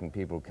of the American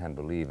people can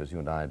believe, as you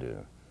and I do,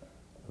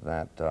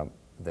 that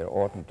there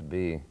oughtn't to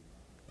be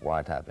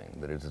wiretapping,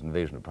 that it's an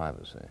invasion of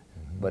privacy.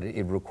 But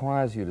it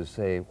requires you to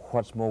say,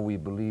 what's more, we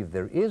believe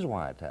there is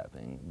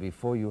wiretapping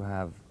before you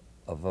have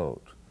a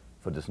vote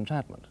for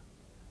disenchantment,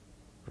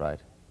 right?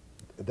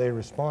 They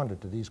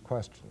responded to these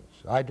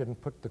questions. I didn't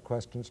put the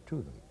questions to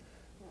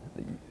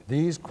them.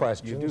 These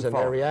questions and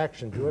their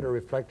reaction to it are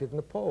reflected in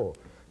the poll.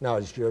 Now,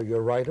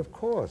 you're right, of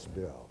course,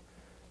 Bill,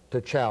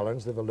 to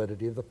challenge the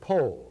validity of the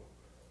poll.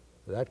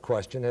 That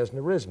question hasn't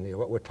arisen here.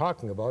 What we're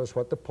talking about is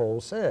what the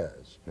poll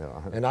says.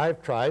 And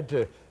I've tried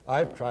to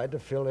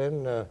fill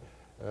in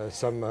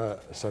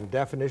some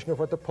definition of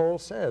what the poll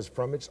says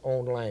from its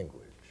own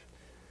language.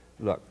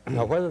 Look,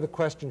 now, whether the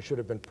question should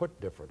have been put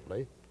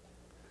differently,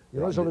 you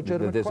know, is a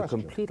legitimate There's question.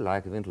 a complete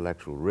lack of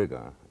intellectual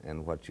rigor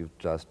in what you've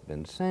just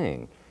been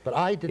saying. But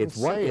I didn't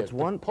say it. The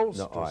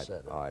pollster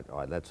said it. All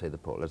right, let's say the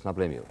poll. Let's not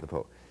blame you, the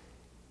poll.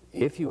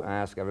 If you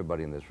ask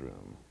everybody in this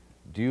room,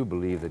 do you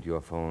believe that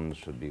your phones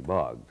should be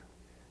bugged?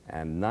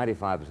 And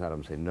 95% of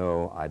them say,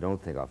 no, I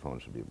don't think our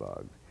phones should be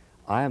bugged.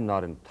 I am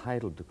not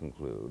entitled to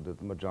conclude that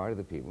the majority of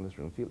the people in this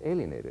room feel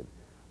alienated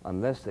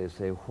unless they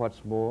say,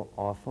 what's more,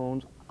 our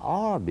phones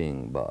are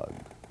being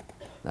bugged.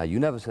 Now, you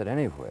never said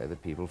anywhere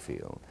that people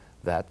feel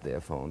that their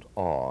phones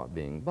are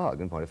being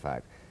bugged. In point of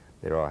fact,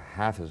 there are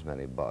half as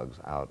many bugs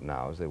out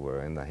now as there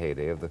were in the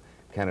heyday of the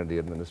Kennedy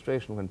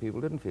administration when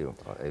people didn't feel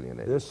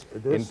alienated.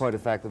 In point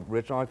of fact, the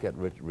rich aren't getting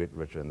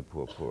richer and the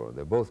poor poorer.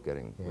 They're both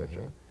getting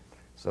richer.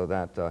 So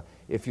that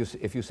if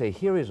you say,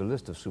 here is a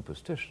list of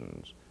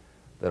superstitions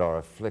that are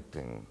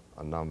afflicting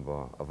a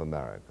number of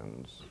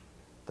Americans,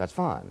 that's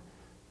fine.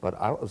 But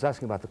I was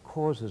asking about the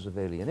causes of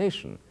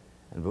alienation,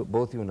 and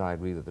both you and I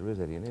agree that there is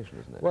alienation,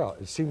 isn't it? Well,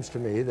 it seems to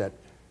me that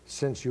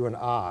since you and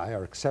I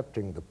are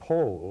accepting the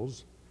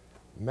poll's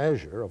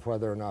measure of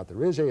whether or not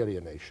there is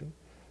alienation,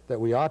 that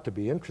we ought to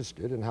be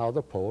interested in how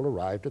the poll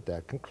arrived at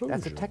that conclusion.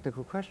 That's a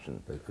technical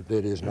question.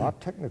 It is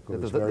not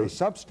technical. It's very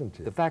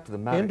substantive. The fact of the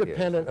matter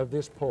Independent of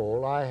this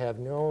poll, I have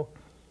no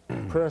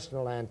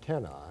personal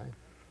antennae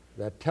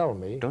that tell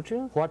me Don't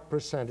you? what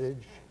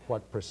percentage.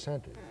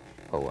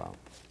 Oh, well.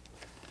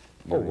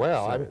 Oh,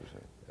 well,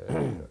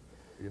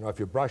 you know, if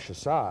you brush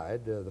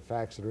aside the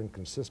facts that are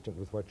inconsistent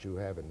with what you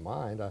have in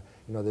mind,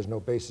 you know, there's no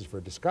basis for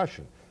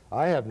discussion.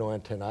 I have no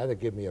antennae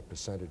that give me a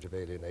percentage of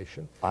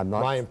alienation.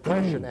 My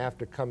impression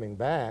after coming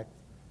back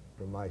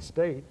from my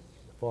state,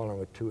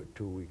 following a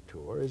two-week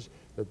tour, is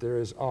that there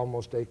is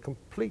almost a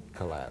complete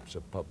collapse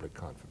of public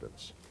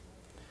confidence,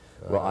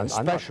 well,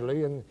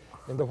 especially in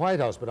the White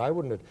House. But I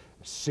wouldn't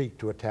seek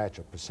to attach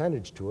a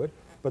percentage to it,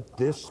 but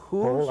this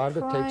poll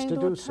undertakes to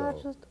do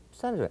so.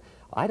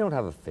 I don't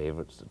have a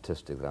favorite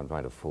statistic that I'm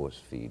trying to force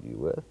feed you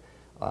with.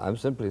 I'm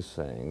simply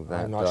saying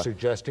that I'm not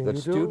suggesting you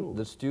do.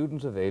 The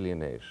students of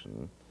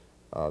alienation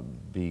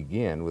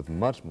begin with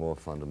much more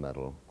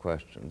fundamental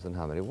questions than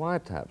how many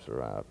wiretaps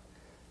are out.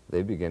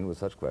 They begin with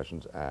such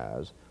questions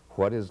as,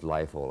 what is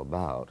life all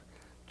about?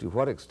 To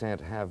what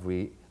extent have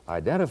we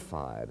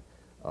identified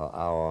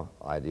our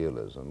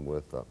idealism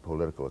with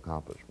political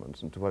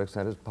accomplishments, and to what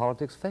extent has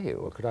politics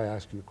failed? Well, could I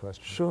ask you a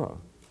question? Sure.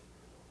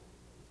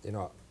 You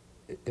know,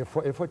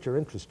 if what you're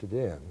interested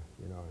in,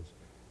 you know,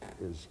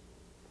 is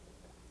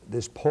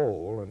this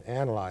poll and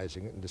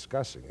analyzing it and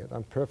discussing it,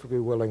 I'm perfectly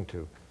willing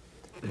to,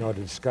 you know, to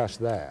discuss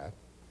that.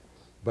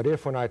 But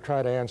if when I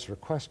try to answer a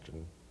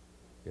question,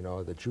 you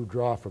know, that you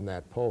draw from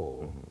that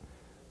poll,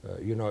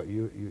 you know,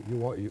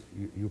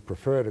 you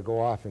prefer to go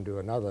off into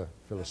another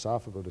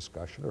philosophical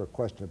discussion or a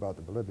question about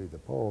the validity of the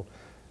poll,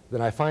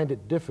 then I find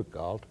it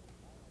difficult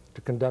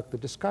to conduct the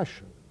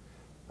discussion.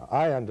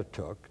 I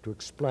undertook to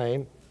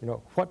explain, you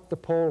know, what the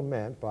poll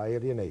meant by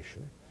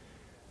alienation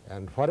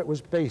and what it was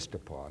based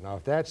upon. Now,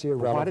 if that's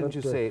irrelevant, why didn't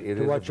you say it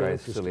is a very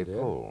silly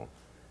poll?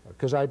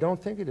 Because I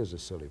don't think it is a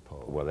silly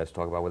poll. Well, let's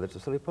talk about whether it's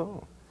a silly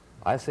poll.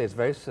 I say it's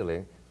very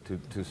silly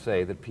to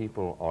say that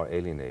people are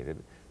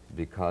alienated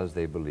because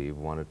they believe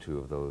one or two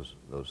of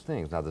those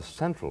things. Now, the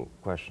central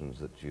questions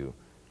that you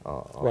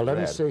well, let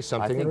me say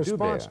something in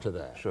response to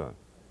that. Sure.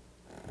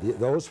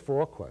 Those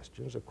four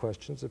questions are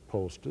questions that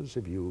pollsters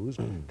have used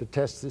to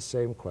test this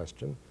same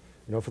question,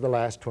 you know, for the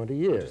last 20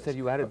 years. You said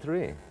you added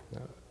three.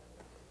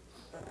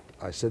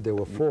 I said there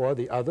were four.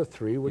 The other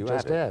three were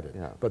just added.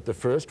 Yeah. But the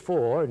first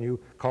four, and you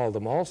called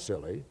them all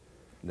silly,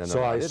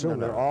 so I assume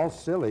they're all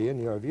silly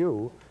in your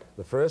view.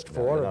 The first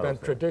four have been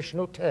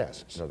traditional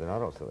tests. No, they're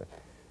not all silly.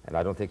 And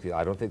I don't think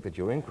that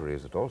your inquiry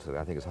is at all silly.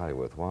 I think it's highly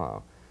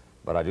worthwhile.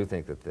 But I do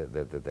think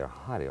that they're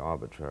highly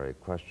arbitrary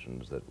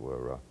questions that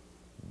were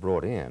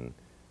brought in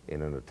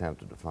an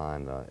attempt to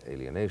define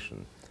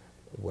alienation.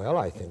 Well,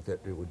 I think that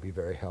it would be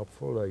very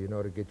helpful, you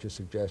know, to get your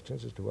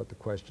suggestions as to what the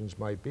questions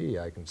might be.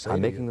 I can say I'm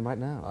making them right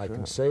now. I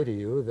can say to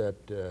you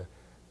that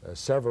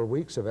several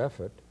weeks of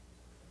effort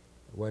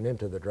went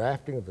into the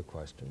drafting of the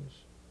questions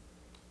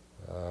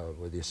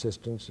with the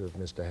assistance of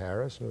Mr.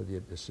 Harris and with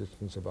the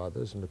assistance of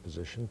others in a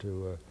position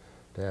to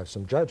have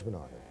some judgment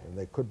on it. And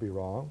they could be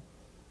wrong.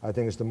 I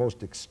think it's the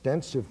most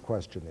extensive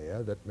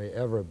questionnaire that may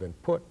ever have been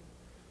put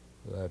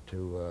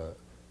to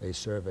a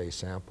survey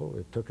sample.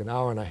 It took an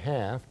hour and a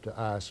half to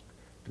ask,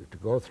 to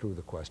go through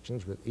the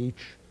questions with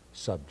each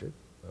subject,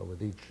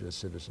 with each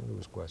citizen who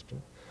was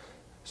questioned.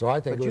 So I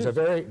think it was a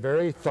very,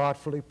 very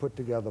thoughtfully put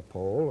together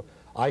poll.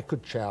 I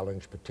could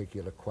challenge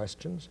particular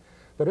questions,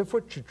 but if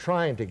what you're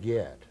trying to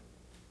get,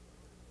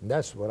 and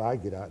that's what I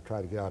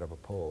try to get out of a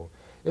poll,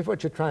 if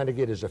what you're trying to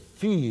get is a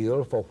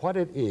feel for what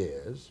it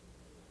is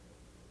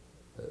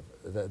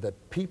that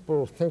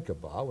people think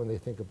about when they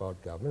think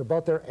about government,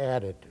 about their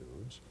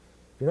attitudes,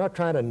 if you're not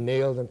trying to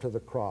nail them to the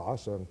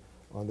cross on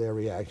their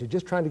reaction, you're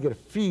just trying to get a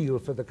feel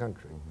for the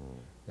country.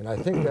 And I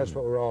think that's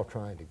what we're all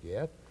trying to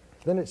get.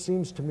 Then it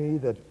seems to me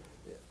that,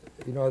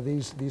 you know,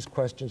 these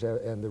questions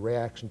and the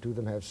reaction to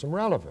them have some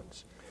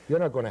relevance. You're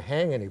not going to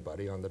hang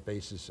anybody on the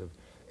basis of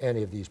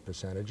any of these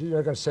percentages. You're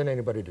not going to send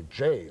anybody to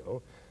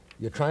jail.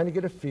 You're trying to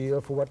get a feel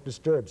for what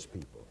disturbs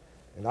people.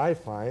 And I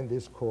find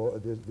this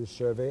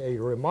survey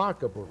a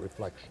remarkable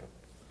reflection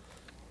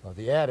of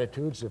the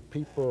attitudes of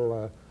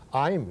people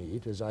I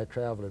meet as I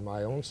travel in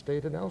my own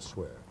state and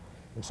elsewhere.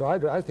 And so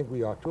I think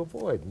we ought to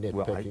avoid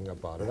nitpicking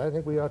about it. I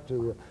think we ought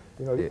to,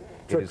 you know,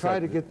 try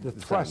to get the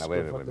thrust of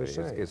what they're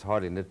saying. It's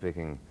hardly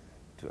nitpicking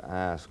to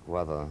ask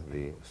whether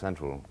the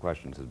central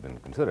questions have been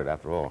considered.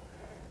 After all,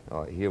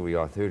 here we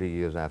are 30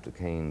 years after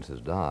Keynes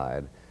has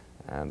died,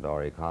 and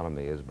our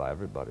economy is, by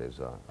everybody's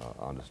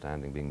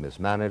understanding, being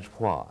mismanaged.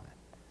 Why?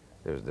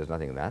 There's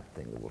nothing in that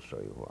thing that will show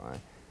you why.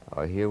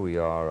 Here we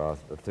are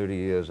 30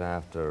 years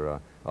after,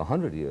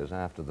 100 years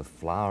after the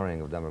flowering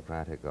of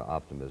democratic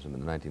optimism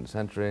in the 19th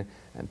century,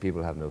 and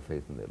people have no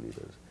faith in their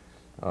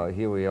leaders.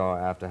 Here we are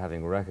after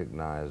having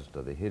recognized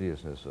the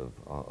hideousness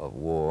of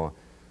war,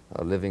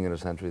 living in a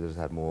century that has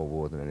had more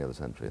war than any other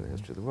century in the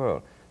history of the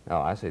world.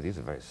 Now, I say these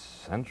are very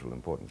central,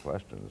 important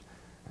questions,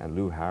 and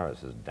Lou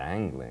Harris is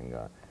dangling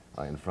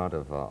in front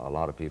of a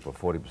lot of people,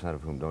 40%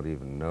 of whom don't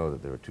even know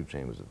that there are two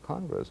chambers of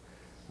Congress,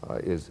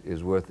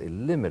 is worth a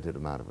limited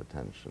amount of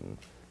attention,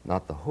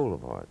 not the whole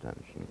of our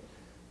attention.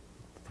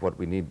 What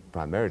we need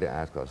primarily to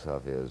ask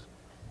ourselves is,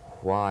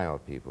 why are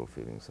people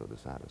feeling so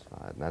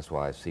dissatisfied? And that's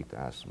why I seek to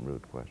ask some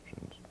root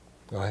questions.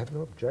 I have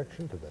no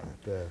objection to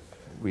that.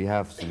 We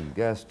have some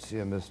guests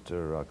here,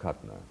 Mr.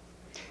 Kuttner.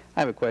 I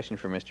have a question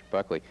for Mr.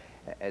 Buckley.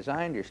 As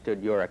I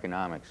understood your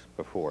economics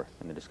before,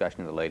 in the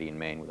discussion of the lady in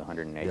Maine with a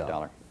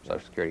 $108 Social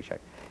Security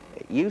check,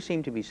 you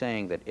seem to be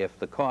saying that if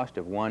the cost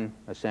of one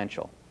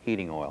essential,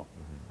 heating oil,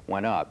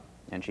 went up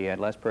and she had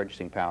less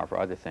purchasing power for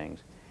other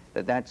things,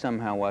 that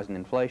somehow wasn't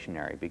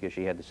inflationary because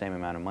she had the same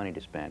amount of money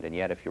to spend. And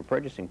yet if your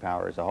purchasing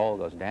power as a whole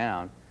goes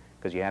down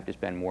because you have to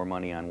spend more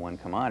money on one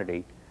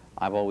commodity,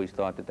 I've always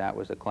thought that that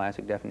was a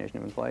classic definition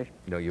of inflation.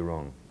 No, you're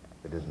wrong.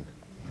 It isn't.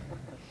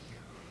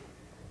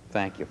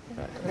 Thank you.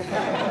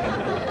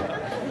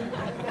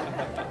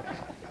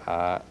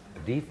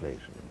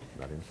 Deflation,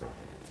 not inflation.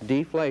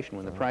 Deflation,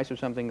 when the price of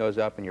something goes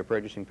up and your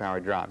purchasing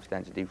power drops,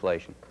 that's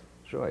deflation.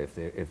 Sure, if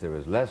there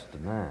is less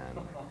demand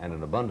and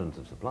an abundance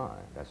of supply,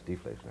 that's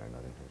deflationary,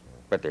 not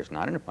inflationary. But there's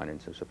not an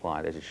abundance of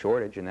supply. There's a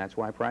shortage, and that's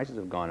why prices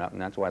have gone up,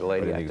 and that's why the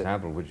lady... But in the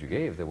example which you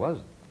gave, there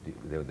was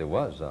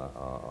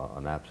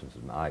an absence,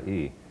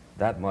 i.e.,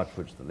 that much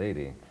which the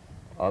lady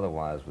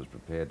otherwise was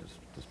prepared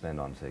to spend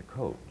on, say,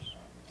 coats,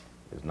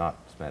 is not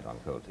spent on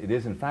coats. It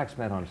is, in fact,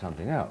 spent on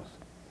something else.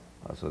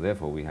 So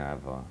therefore, we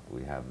have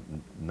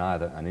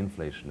neither an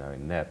inflationary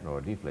net nor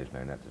a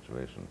deflationary net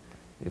situation.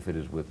 If it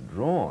is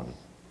withdrawn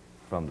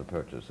from the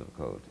purchase of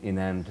coats in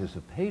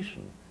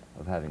anticipation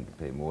of having to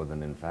pay more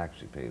than in fact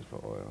she pays for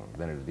oil,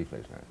 then it is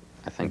deflationary.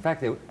 In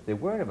fact, they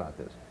worried about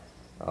this.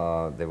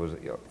 There was,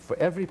 for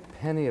every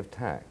penny of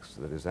tax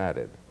that is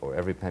added, or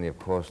every penny of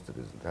cost that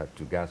is added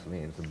to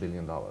gasoline, it's $1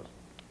 billion. And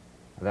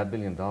that $1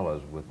 billion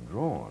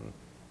withdrawn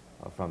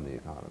from the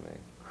economy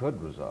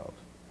could result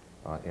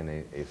in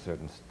a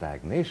certain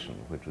stagnation,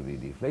 which would be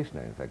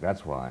deflationary. In fact,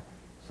 that's why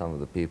some of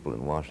the people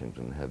in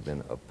Washington have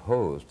been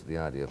opposed to the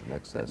idea of an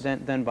excess.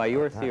 Then by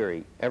your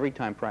theory, every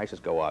time prices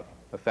go up,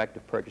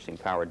 effective purchasing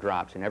power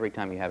drops, and every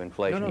time you have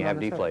inflation, you have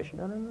deflation.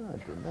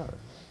 No.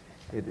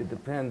 It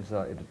depends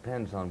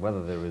on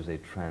whether there is a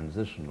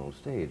transitional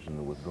stage in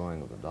the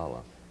withdrawing of the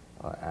dollar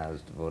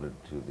as devoted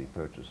to the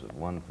purchase of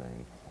one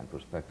thing and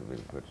prospectively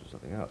the purchase of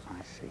something else.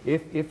 I see.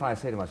 If I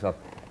say to myself,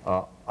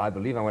 I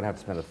believe I'm going to have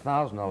to spend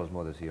 $1,000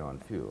 more this year on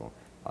fuel,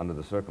 under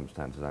the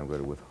circumstances I'm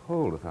going to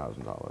withhold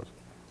 $1,000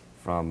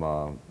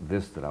 from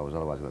this that I was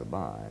otherwise going to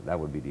buy, that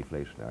would be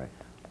deflationary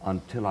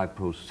until I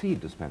proceed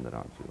to spend it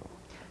on fuel.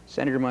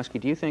 Senator Muskie,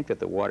 do you think that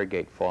the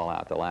Watergate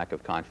fallout, the lack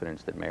of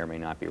confidence that may or may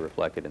not be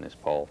reflected in this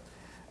poll,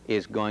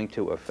 is going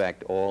to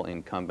affect all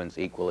incumbents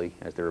equally,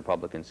 as the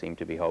Republicans seem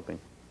to be hoping?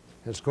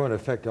 It's going to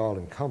affect all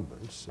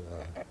incumbents.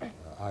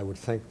 I would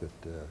think that,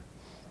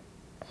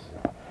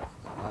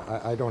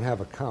 I don't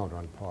have a count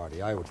on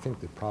party. I would think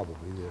that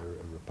probably the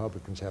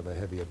Republicans have a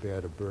heavier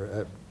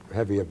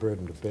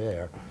burden to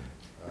bear.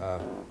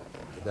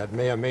 That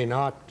may or may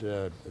not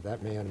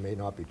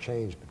be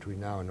changed between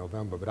now and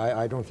November, but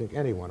I don't think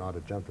anyone ought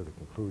to jump to the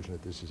conclusion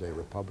that this is a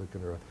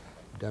Republican or a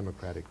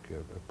Democratic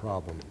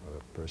problem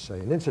per se.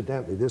 And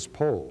incidentally, this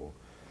poll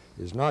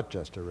is not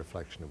just a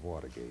reflection of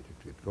Watergate.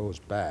 It goes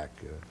back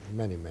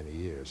many, many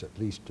years, at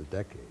least a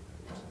decade,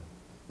 I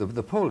would say.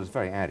 The poll is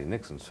very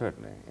anti-Nixon,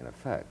 certainly, in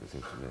effect, it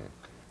seems to me.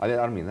 I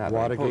don't mean that.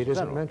 Watergate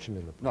isn't mentioned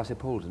in the poll. No, I say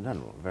polls in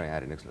general, very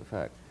anti-Nixon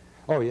effect.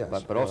 Oh, yes.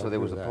 But also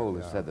there was a poll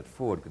that said that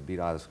Ford could beat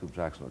either Scoop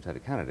Jackson or Teddy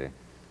Kennedy,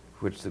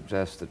 which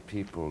suggests that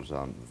people's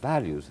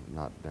values have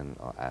not been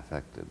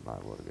affected by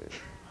Watergate,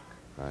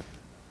 right?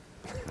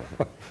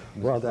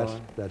 Well,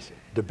 that's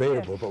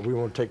debatable, but we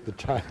won't take the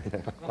time.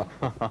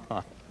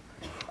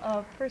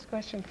 First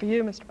question for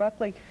you, Mr.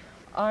 Buckley.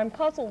 I'm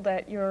puzzled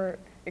at your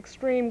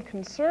extreme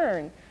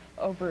concern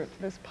over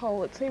this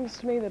poll. It seems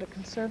to me that a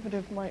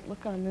conservative might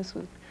look on this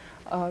with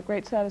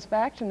great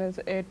satisfaction, as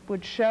it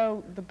would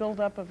show the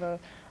buildup of a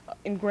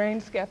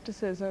ingrained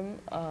skepticism,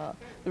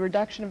 the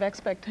reduction of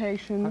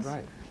expectations,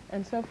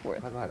 and so forth.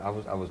 Quite right. I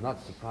was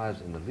not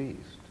surprised in the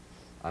least.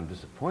 I'm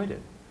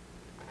disappointed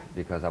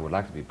because I would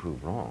like to be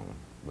proved wrong,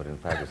 but in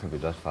fact it simply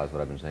justifies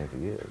what I've been saying for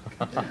years.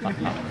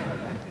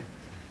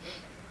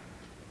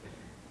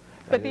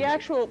 But the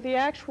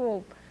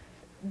actual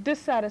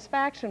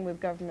dissatisfaction with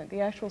government,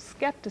 the actual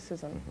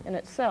skepticism in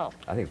itself,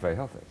 I think it's very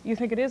healthy. You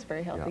think it is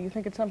very healthy? Yeah. You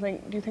think it's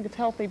something? Do you think it's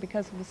healthy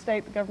because of the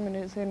state the government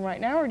is in right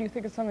now, or do you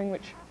think it's something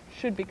which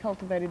should be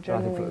cultivated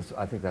generally?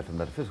 I think that for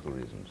metaphysical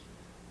reasons.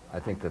 I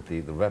think that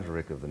the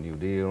rhetoric of the New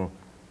Deal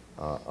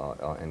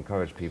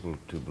encouraged people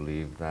to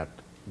believe that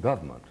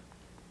government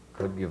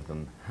could give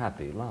them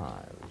happy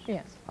lives.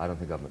 Yes. I don't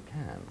think government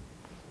can.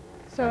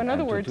 So in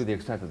other words, to the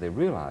extent that they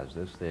realize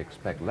this, they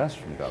expect less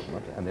from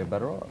government, and they're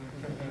better off.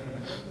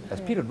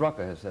 As Peter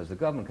Drucker says, the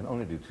government can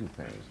only do two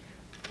things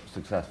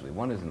successfully.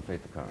 One is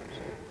inflate the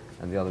currency,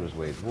 and the other is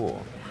wage war.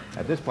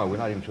 At this point, we're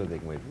not even sure they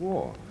can wage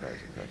war very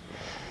successfully,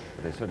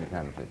 but they certainly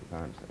can inflate the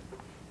currency.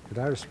 Could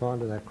I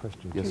respond to that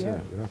question? Yes, too?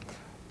 sir. You know,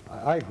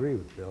 I agree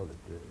with Bill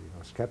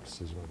that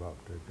skepticism about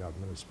the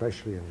government,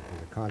 especially in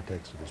the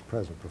context of its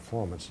present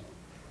performance,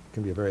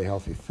 can be a very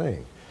healthy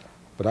thing.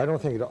 But I don't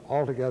think it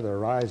altogether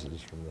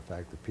arises from the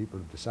fact that people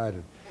have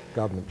decided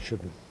government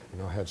shouldn't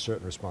have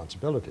certain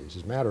responsibilities.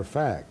 As a matter of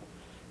fact,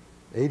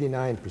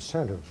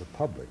 89% of the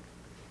public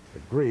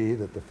agree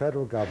that the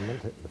federal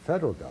government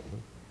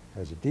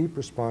has a deep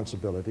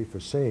responsibility for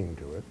seeing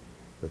to it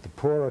that the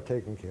poor are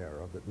taken care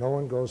of, that no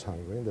one goes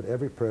hungry, and that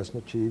every person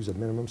achieves a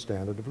minimum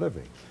standard of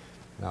living.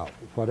 Now,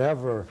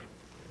 whatever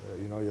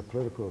your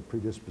political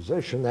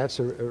predisposition, that's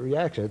a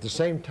reaction. At the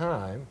same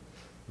time,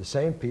 the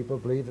same people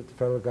believe that the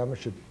federal government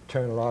should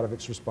turn a lot of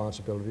its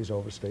responsibilities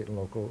over to state and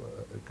local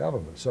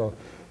government. So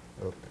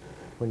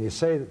when you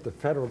say that the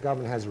federal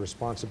government has a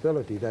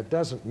responsibility, that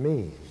doesn't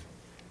mean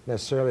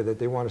necessarily that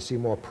they want to see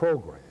more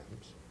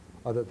programs,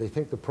 or that they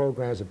think the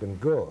programs have been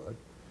good,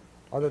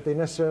 or that they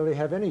necessarily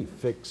have any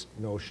fixed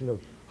notion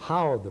of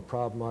how the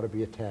problem ought to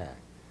be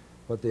attacked.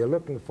 What they're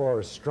looking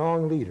for is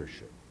strong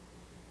leadership.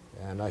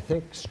 And I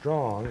think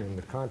strong, in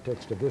the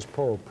context of this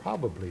poll,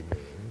 probably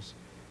means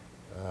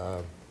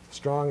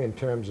strong in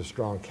terms of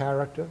strong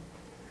character,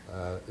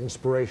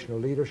 inspirational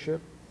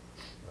leadership,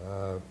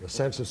 a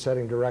sense of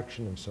setting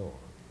direction, and so on.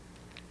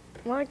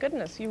 My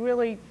goodness, you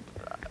really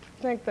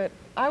think that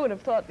I would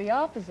have thought the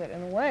opposite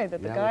in a way,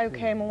 that the guy who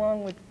came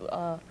along with,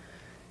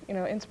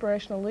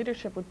 inspirational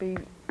leadership would be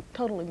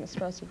totally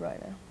mistrusted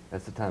right now.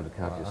 That's the time to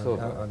count your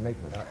silver.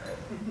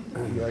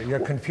 You're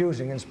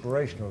confusing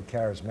inspirational with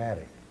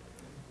charismatic.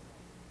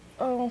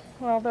 Oh,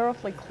 well, they're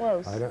awfully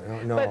close. I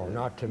don't know. No,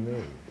 not to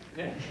me.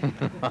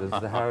 Does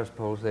the Harris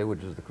poll say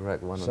which is the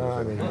correct one? So,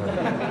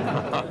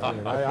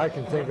 I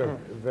can think of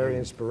very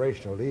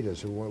inspirational leaders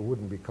who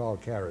wouldn't be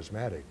called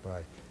charismatic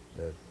by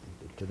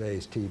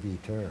today's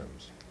TV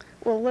terms.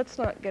 Well, let's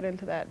not get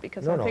into that,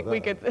 because I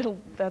think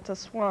that's a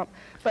swamp.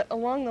 But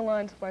along the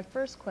lines of my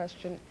first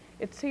question,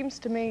 it seems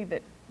to me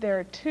that there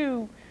are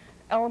two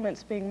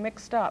elements being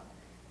mixed up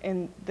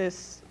in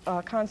this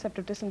concept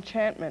of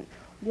disenchantment.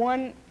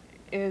 One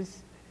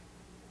is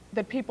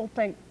that people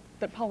think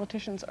that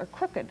politicians are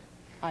crooked,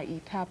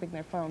 i.e. tapping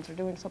their phones or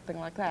doing something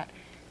like that.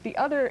 The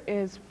other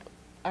is,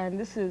 and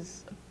this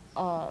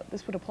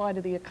would apply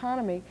to the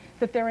economy,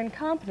 that they're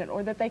incompetent,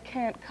 or that they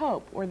can't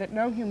cope, or that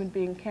no human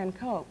being can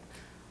cope.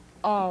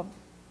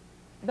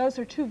 Those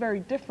are two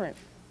very different.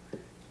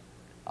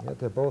 Yet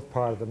they're both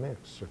part of the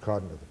mix,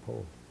 according to the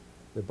poll.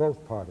 They're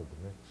both part of the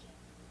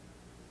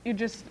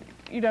mix.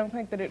 You don't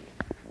think that it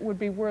would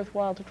be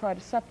worthwhile to try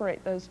to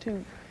separate those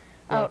two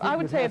out? I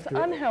would say it's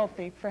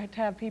unhealthy to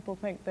have people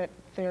think that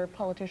their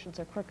politicians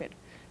are crooked.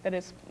 That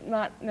it's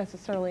not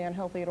necessarily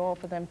unhealthy at all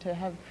for them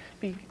to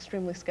be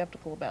extremely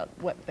skeptical about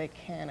what they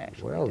can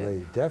actually do. Well,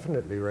 they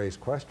definitely raise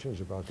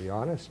questions about the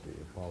honesty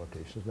of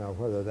politicians. Now,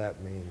 whether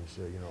that means,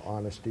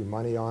 honesty,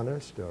 money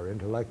honest, or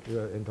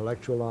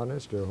intellectual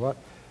honest, or what,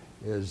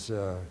 is,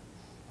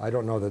 I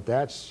don't know that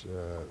that's...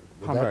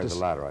 primarily the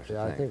latter, I should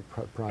think. I think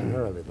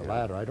primarily the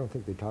latter. I don't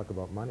think they talk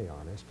about money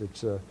honest.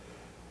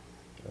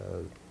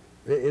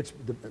 It's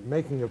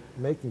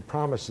making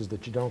promises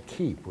that you don't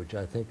keep, which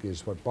I think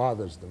is what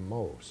bothers them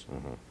most.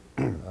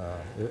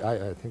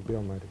 I think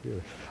Bill might agree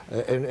with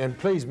it. And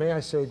please, may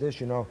I say this,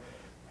 Bill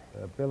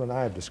and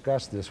I have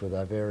discussed this with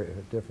our very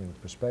different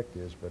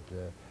perspectives, but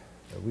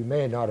we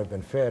may not have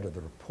been fair to the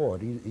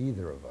report,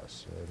 either of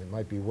us. It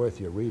might be worth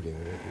your reading,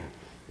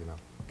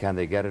 Can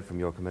they get it from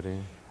your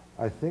committee?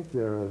 I think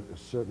there are a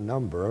certain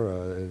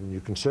number, and you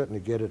can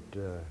certainly get it,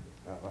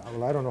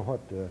 well, I don't know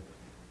what...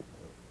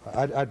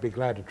 I'd be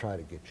glad to try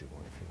to get you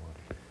one if you want.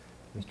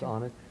 Mr.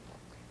 Onek?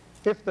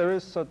 If there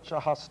is such a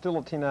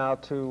hostility now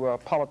to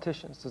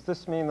politicians, does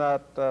this mean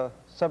that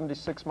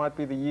 76 might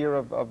be the year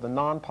of the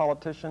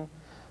non-politician?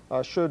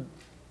 Should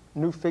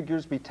new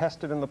figures be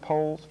tested in the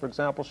polls? For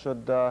example,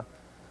 should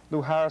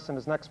Lou Harris in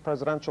his next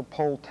presidential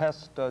poll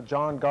test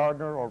John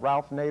Gardner or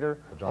Ralph Nader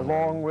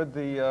along with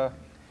the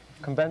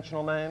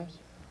conventional names?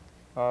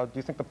 Do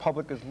you think the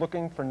public is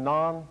looking for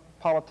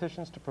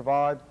non-politicians to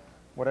provide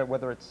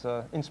whether it's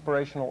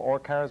inspirational or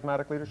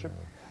charismatic leadership?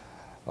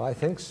 I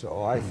think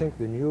so. I think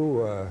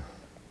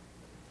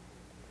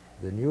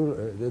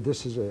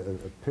this is a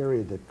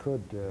period that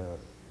could,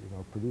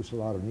 produce a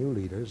lot of new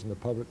leaders, and the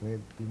public may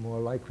be more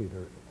likely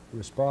to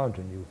respond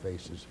to new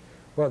faces.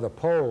 Well, the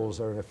polls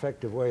are an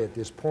effective way at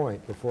this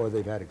point, before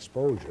they've had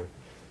exposure,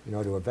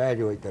 to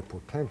evaluate their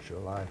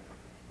potential.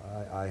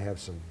 I have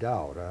some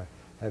doubt.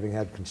 Having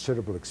had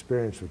considerable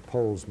experience with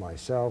polls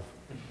myself,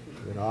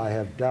 I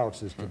have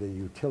doubts as to their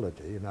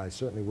utility, and I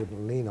certainly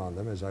wouldn't lean on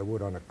them as I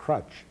would on a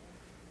crutch.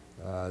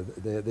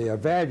 They are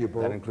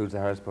valuable. That includes the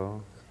Harris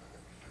poll?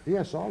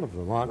 Yes, all of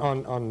them,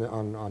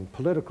 on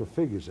political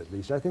figures at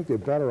least. I think they're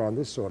better on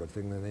this sort of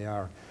thing than they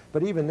are.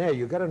 But even there,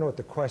 you've got to know what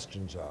the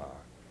questions are.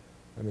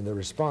 I mean, the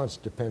response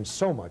depends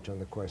so much on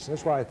the question.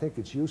 That's why I think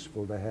it's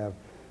useful to have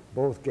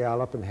both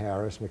Gallup and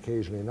Harris, and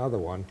occasionally another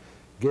one,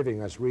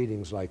 giving us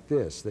readings like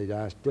this. They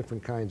ask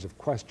different kinds of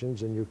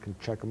questions, and you can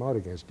check them out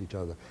against each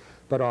other.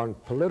 But on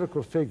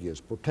political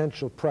figures,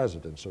 potential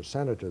presidents or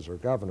senators or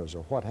governors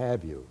or what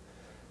have you,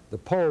 the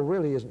poll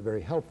really isn't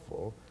very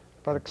helpful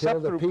But until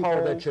except the through people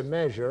that polls, you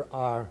measure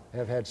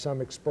have had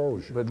some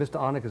exposure. But Mr.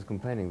 Onek is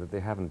complaining that they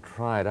haven't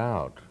tried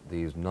out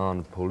these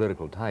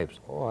non-political types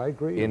Oh, I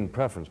agree. in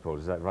preference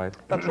polls. Is that right?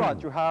 that's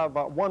right. You have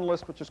one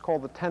list which is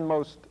called the 10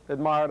 most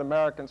admired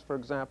Americans, for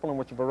example, in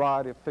which a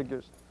variety of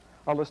figures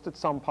are listed,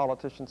 some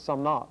politicians,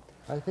 some not.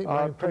 I think To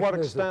my what impression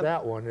is extent-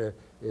 that one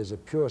is a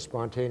pure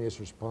spontaneous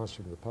response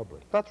from the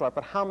public. That's right,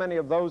 but how many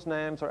of those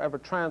names are ever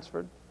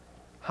transferred?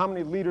 How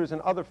many leaders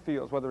in other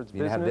fields, whether it's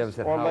You have never business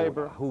said or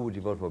labor? who would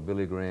you vote for,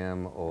 Billy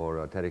Graham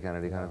or Teddy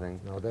Kennedy kind of thing?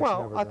 No, that's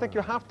Well, never I think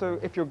done. you have to,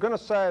 if you're going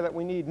to say that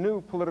we need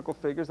new political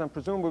figures, then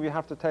presumably you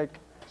have to take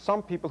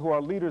some people who are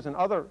leaders in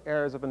other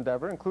areas of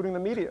endeavor, including the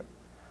media.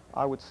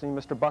 I would see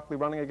Mr. Buckley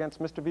running against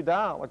Mr.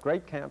 Vidal, a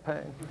great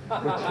campaign,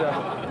 which,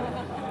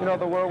 you know,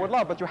 the world would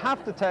love. But you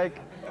have to take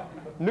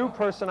new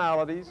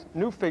personalities,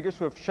 new figures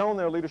who have shown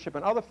their leadership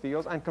in other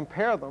fields and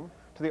compare them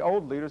to the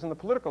old leaders in the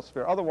political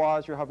sphere.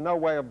 Otherwise, you have no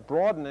way of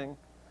broadening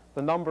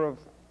the number of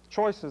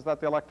choices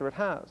that the electorate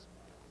has.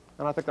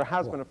 And I think there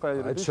has been a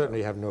failure to I'd do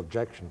certainly so. have no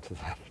objection to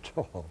that at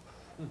all.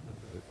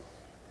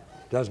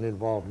 It doesn't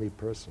involve me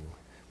personally.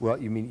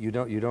 Well, you mean you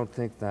don't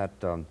think that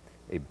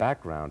a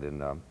background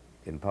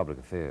in public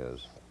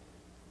affairs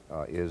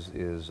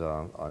is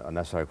a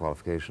necessary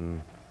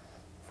qualification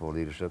for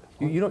leadership?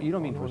 You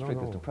don't mean to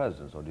restrict this to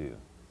presidents, or do you?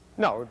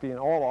 No, it would be in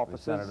all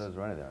offices. Senators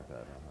or anything like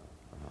that?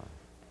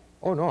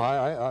 Oh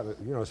no,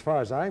 you know, as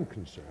far as I'm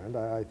concerned,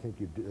 I think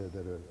you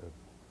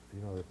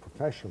know, the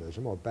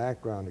professionalism or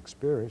background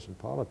experience in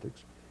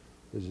politics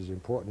is as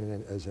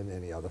important as in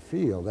any other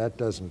field. That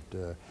doesn't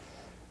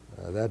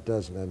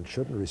and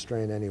shouldn't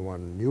restrain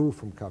anyone new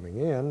from coming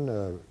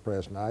in.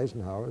 President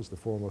Eisenhower is the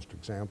foremost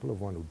example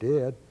of one who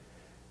did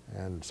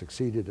and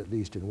succeeded at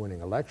least in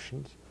winning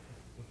elections.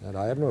 And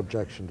I have no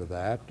objection to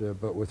that,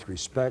 but with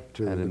respect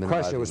to the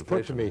question that was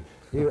put to me,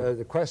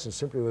 the question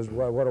simply was,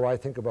 what do I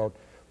think about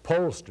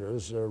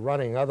pollsters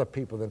running other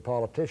people than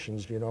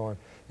politicians, you know,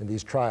 in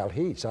these trial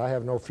heats? I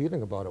have no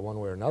feeling about it one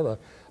way or another.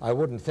 I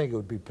wouldn't think it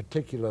would be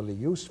particularly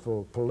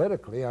useful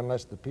politically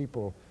unless the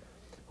people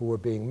who were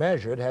being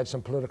measured had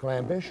some political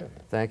ambition.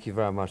 Thank you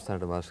very much,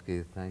 Senator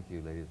Muskie. Thank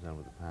you, ladies and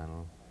gentlemen of the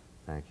panel.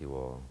 Thank you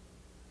all.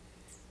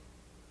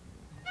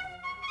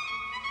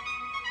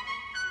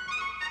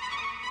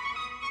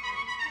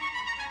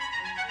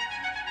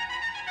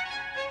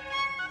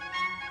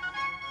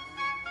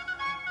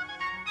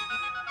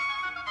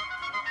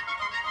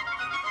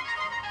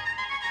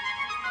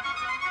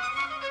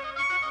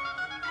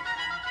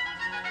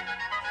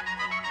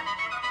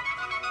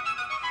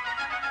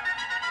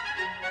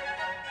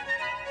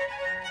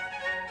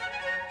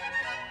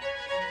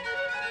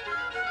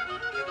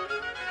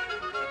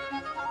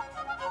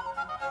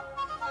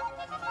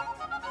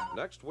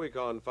 Next week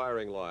on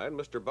Firing Line,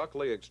 Mr.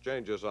 Buckley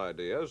exchanges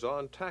ideas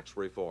on tax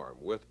reform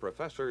with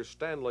Professor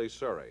Stanley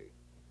Surrey.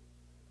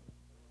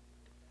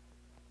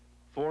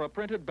 For a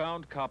printed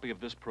bound copy of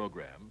this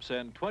program,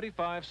 send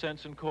 25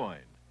 cents in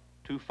coin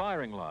to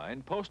Firing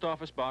Line, Post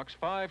Office Box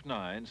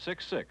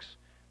 5966,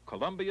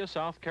 Columbia,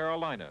 South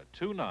Carolina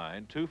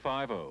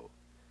 29250.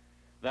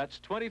 That's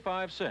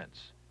 25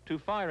 cents to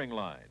Firing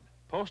Line,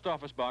 Post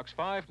Office Box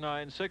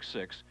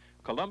 5966,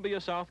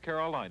 Columbia, South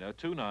Carolina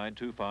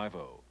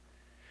 29250.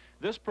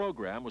 This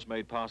program was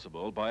made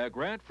possible by a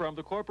grant from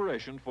the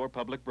Corporation for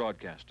Public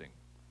Broadcasting.